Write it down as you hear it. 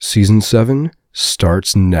Season 7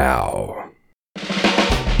 starts now.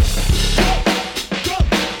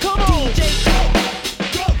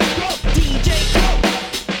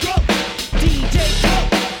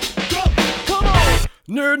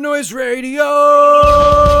 Nerd Noise Radio!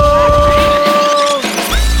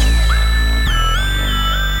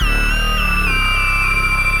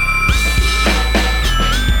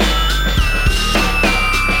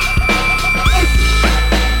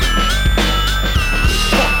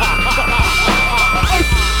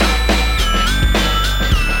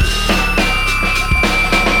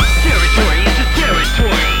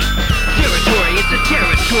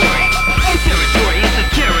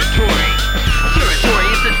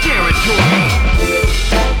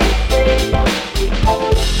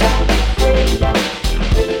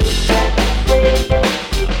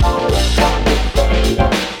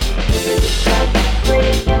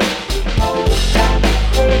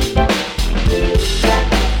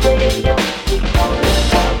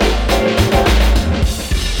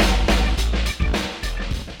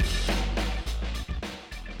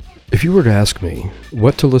 If you were to ask me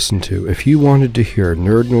what to listen to if you wanted to hear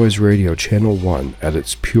Nerd Noise Radio Channel 1 at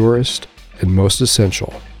its purest and most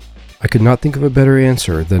essential, I could not think of a better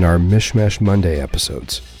answer than our Mishmash Monday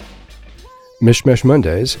episodes. Mishmash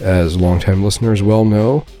Mondays, as longtime listeners well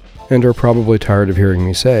know, and are probably tired of hearing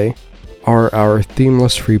me say, are our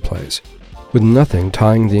themeless free plays, with nothing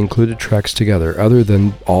tying the included tracks together other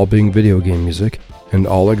than all being video game music and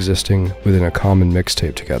all existing within a common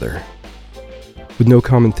mixtape together. With no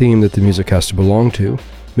common theme that the music has to belong to,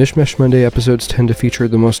 Mishmash Monday episodes tend to feature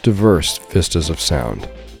the most diverse vistas of sound.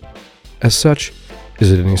 As such,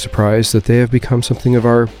 is it any surprise that they have become something of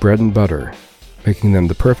our bread and butter, making them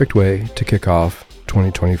the perfect way to kick off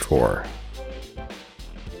 2024.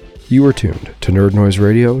 You are tuned to Nerd Noise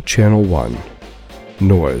Radio Channel 1,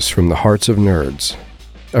 Noise from the Hearts of Nerds,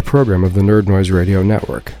 a program of the Nerd Noise Radio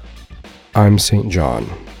Network. I'm St. John.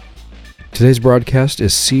 Today's broadcast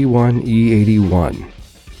is C1E81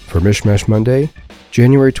 for Mishmash Monday,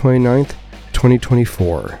 January 29th,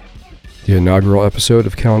 2024, the inaugural episode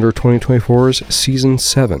of calendar 2024's Season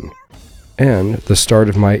 7, and the start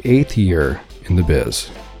of my 8th year in the biz.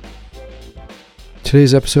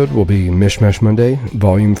 Today's episode will be Mishmash Monday,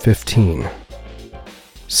 Volume 15.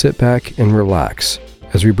 Sit back and relax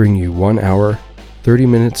as we bring you 1 hour, 30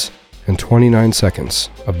 minutes, and 29 seconds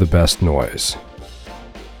of the best noise.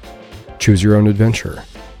 Choose your own adventure.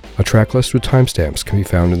 A track list with timestamps can be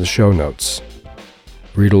found in the show notes.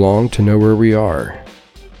 Read along to know where we are.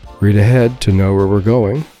 Read ahead to know where we're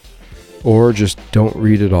going. Or just don't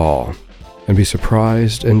read at all and be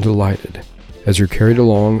surprised and delighted as you're carried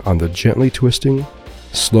along on the gently twisting,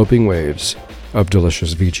 sloping waves of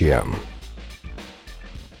delicious VGM.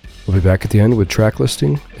 We'll be back at the end with track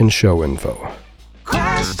listing and show info.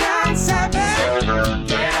 Question 7.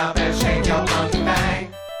 Get up and shake your monkey bang.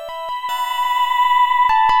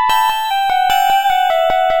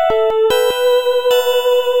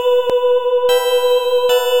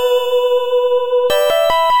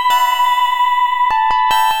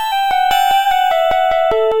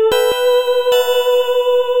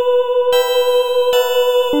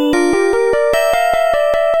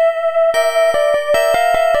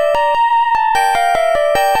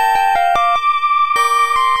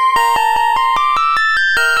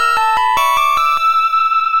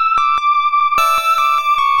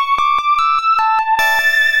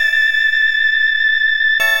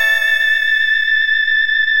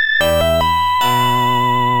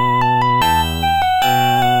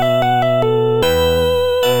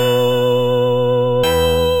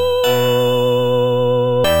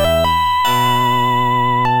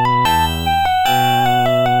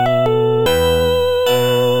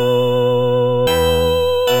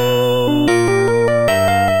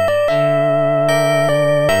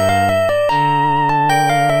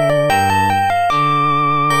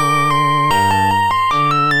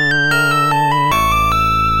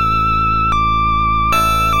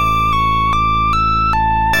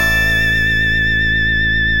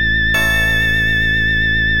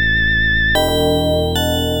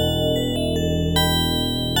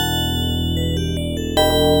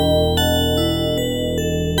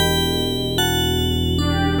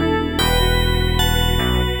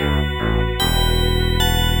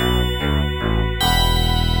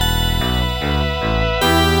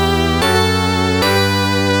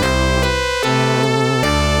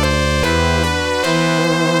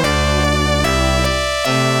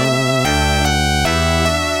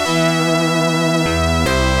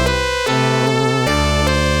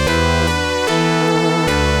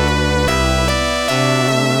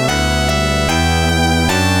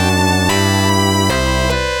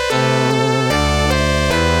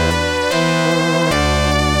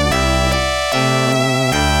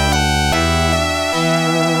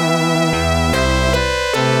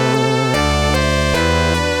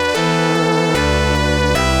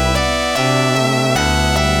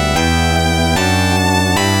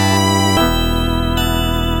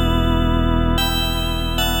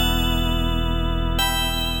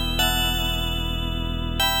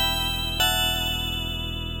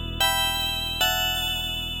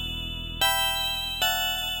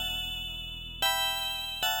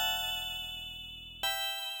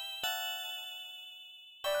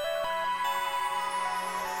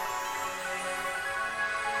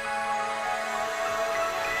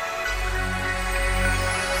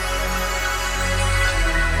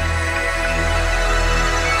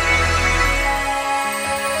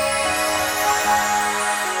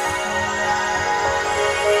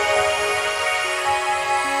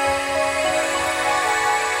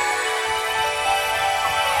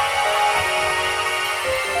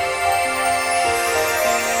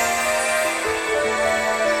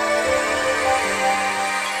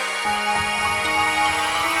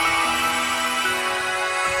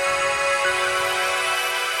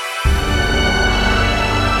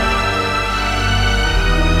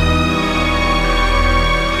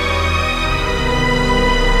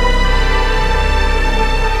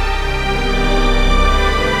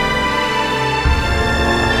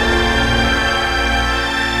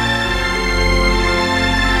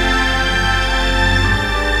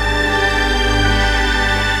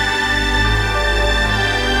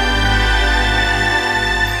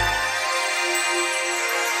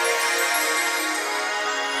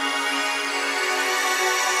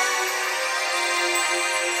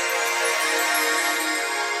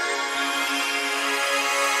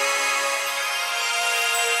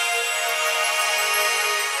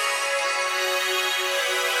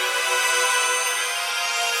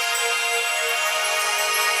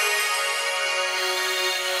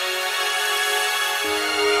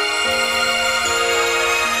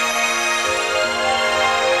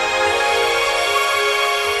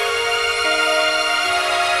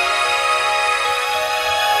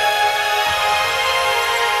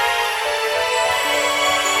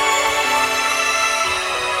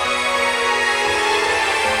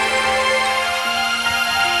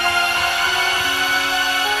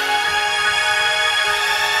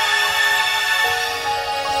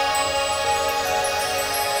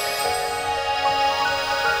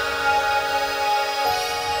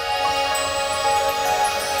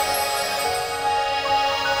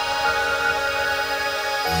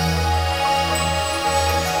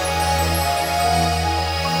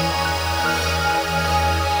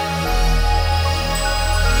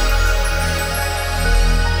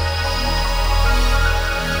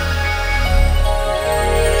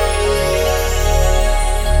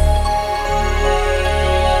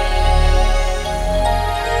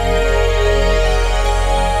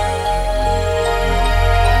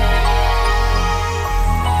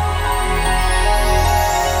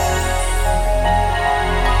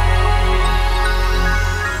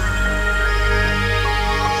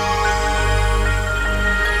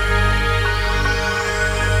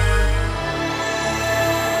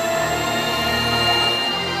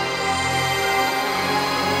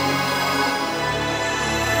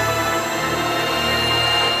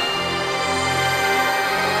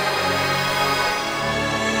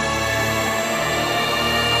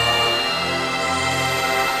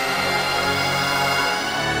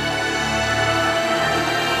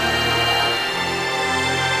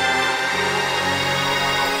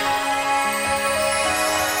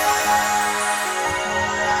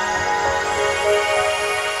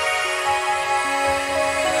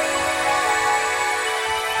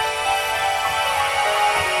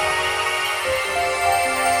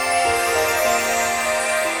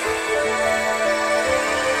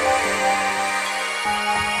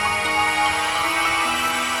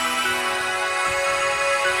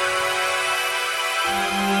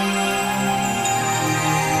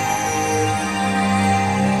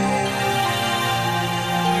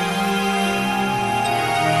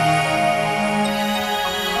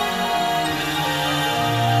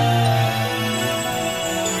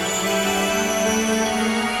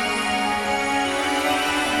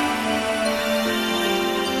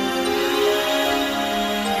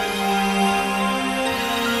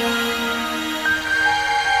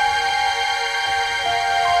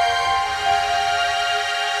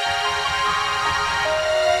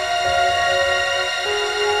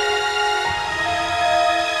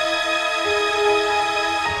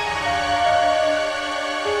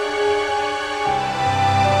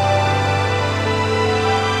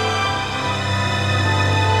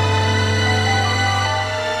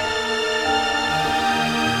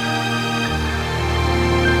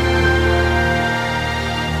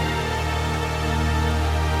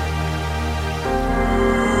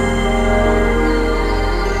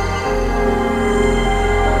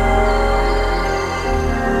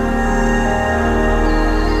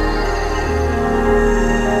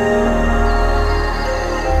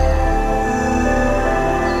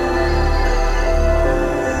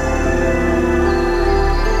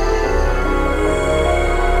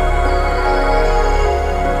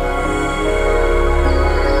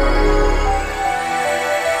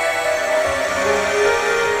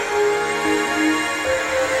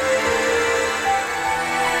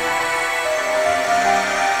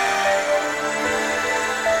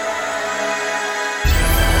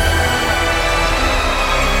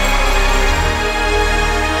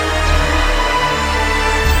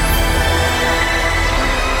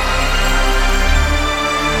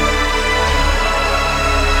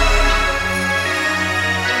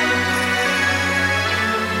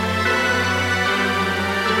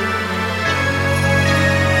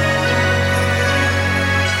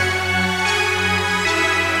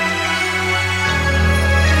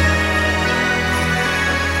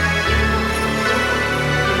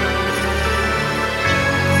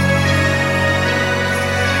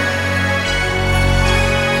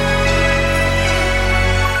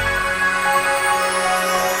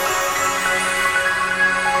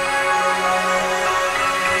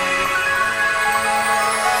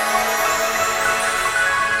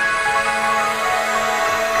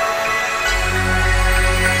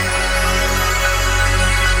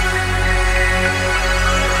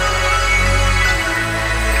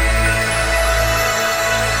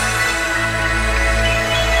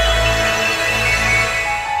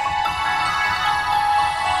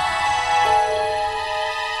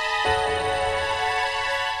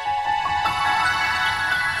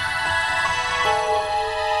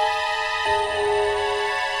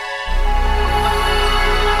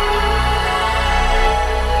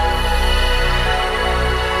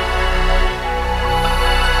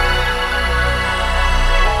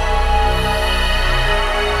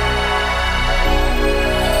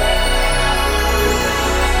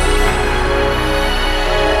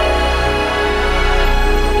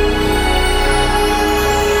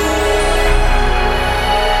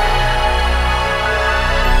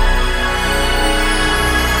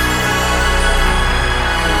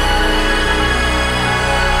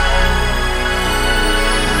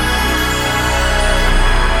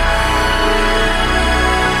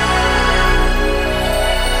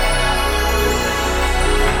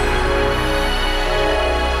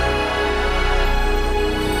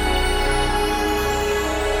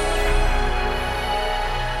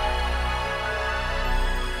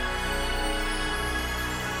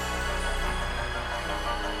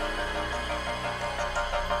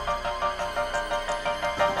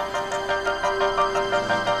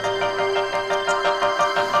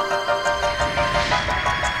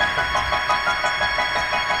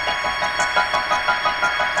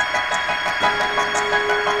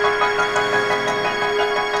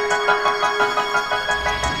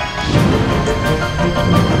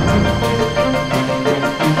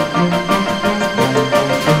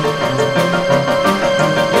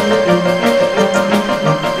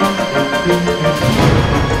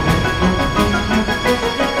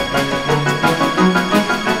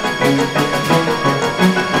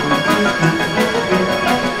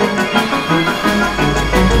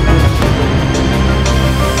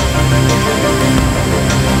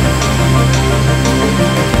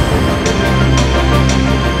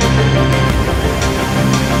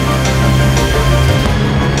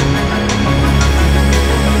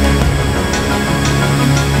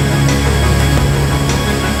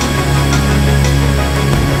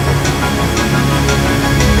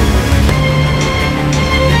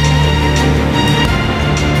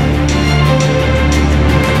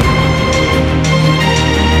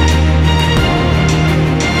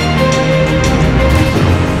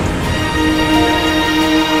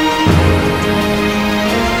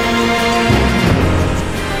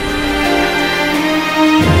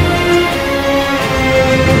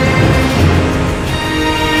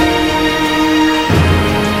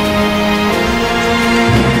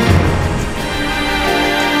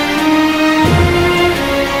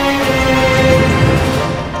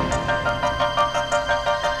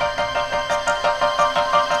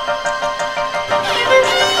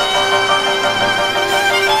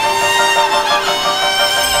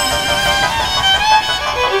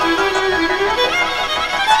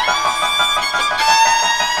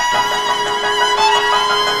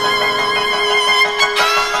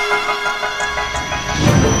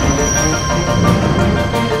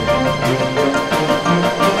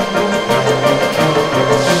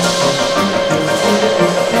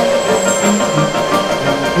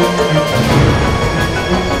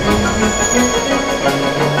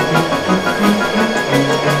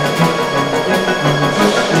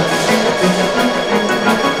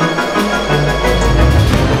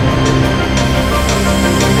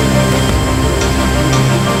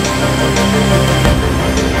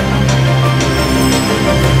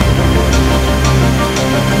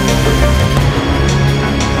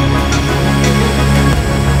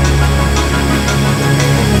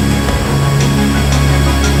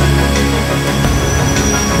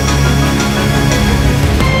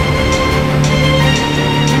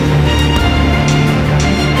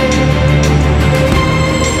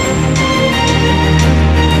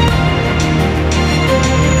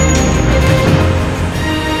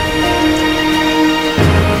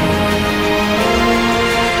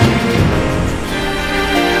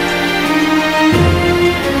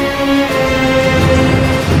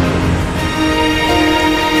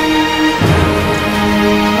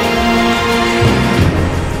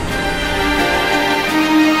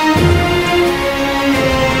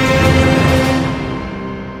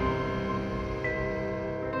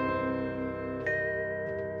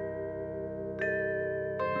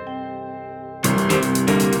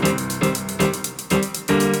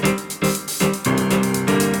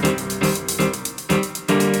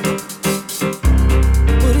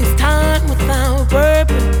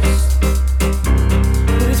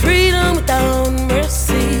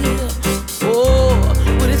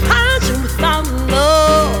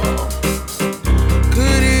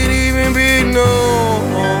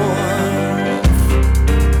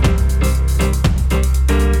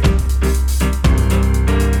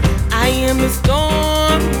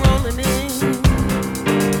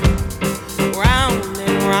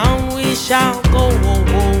 shall go.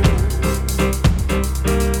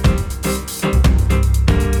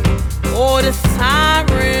 Oh, the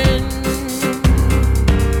sirens,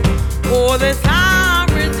 oh, the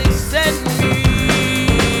sirens, they send me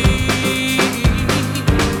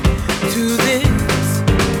to this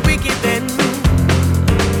wicked end,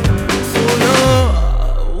 full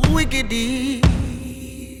of wicked deeds.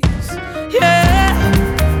 Yeah.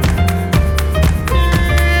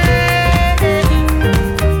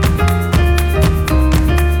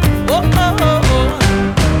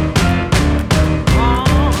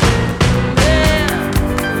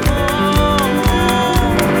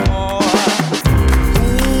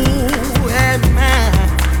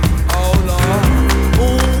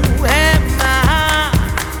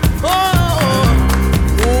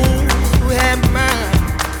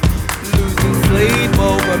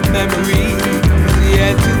 Memories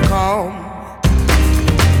yet to come.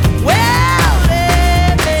 Well,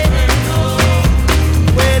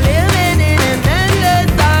 we're living in an endless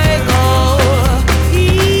cycle,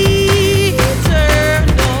 eternal,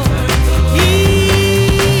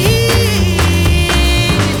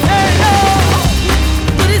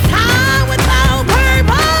 But it's time without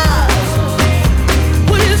purpose.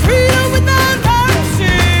 What is freedom without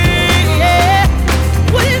mercy? Yeah.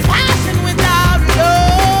 What is passion without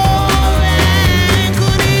love? And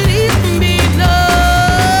could it even be love?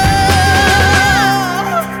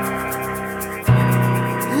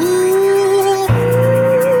 Ooh,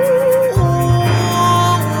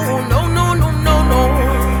 no, no, no, no, no.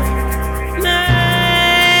 Yeah.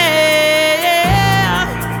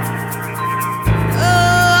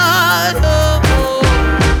 No.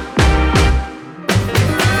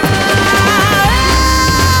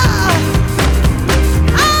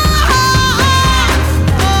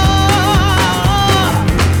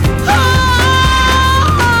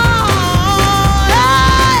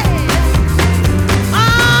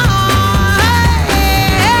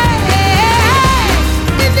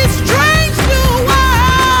 In this strange new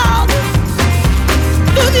world,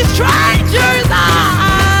 through this stranger's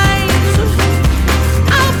eyes,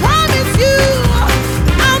 I'll promise you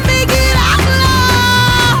I'll make it out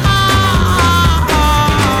alive,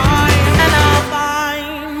 and I'll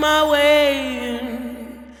find my way in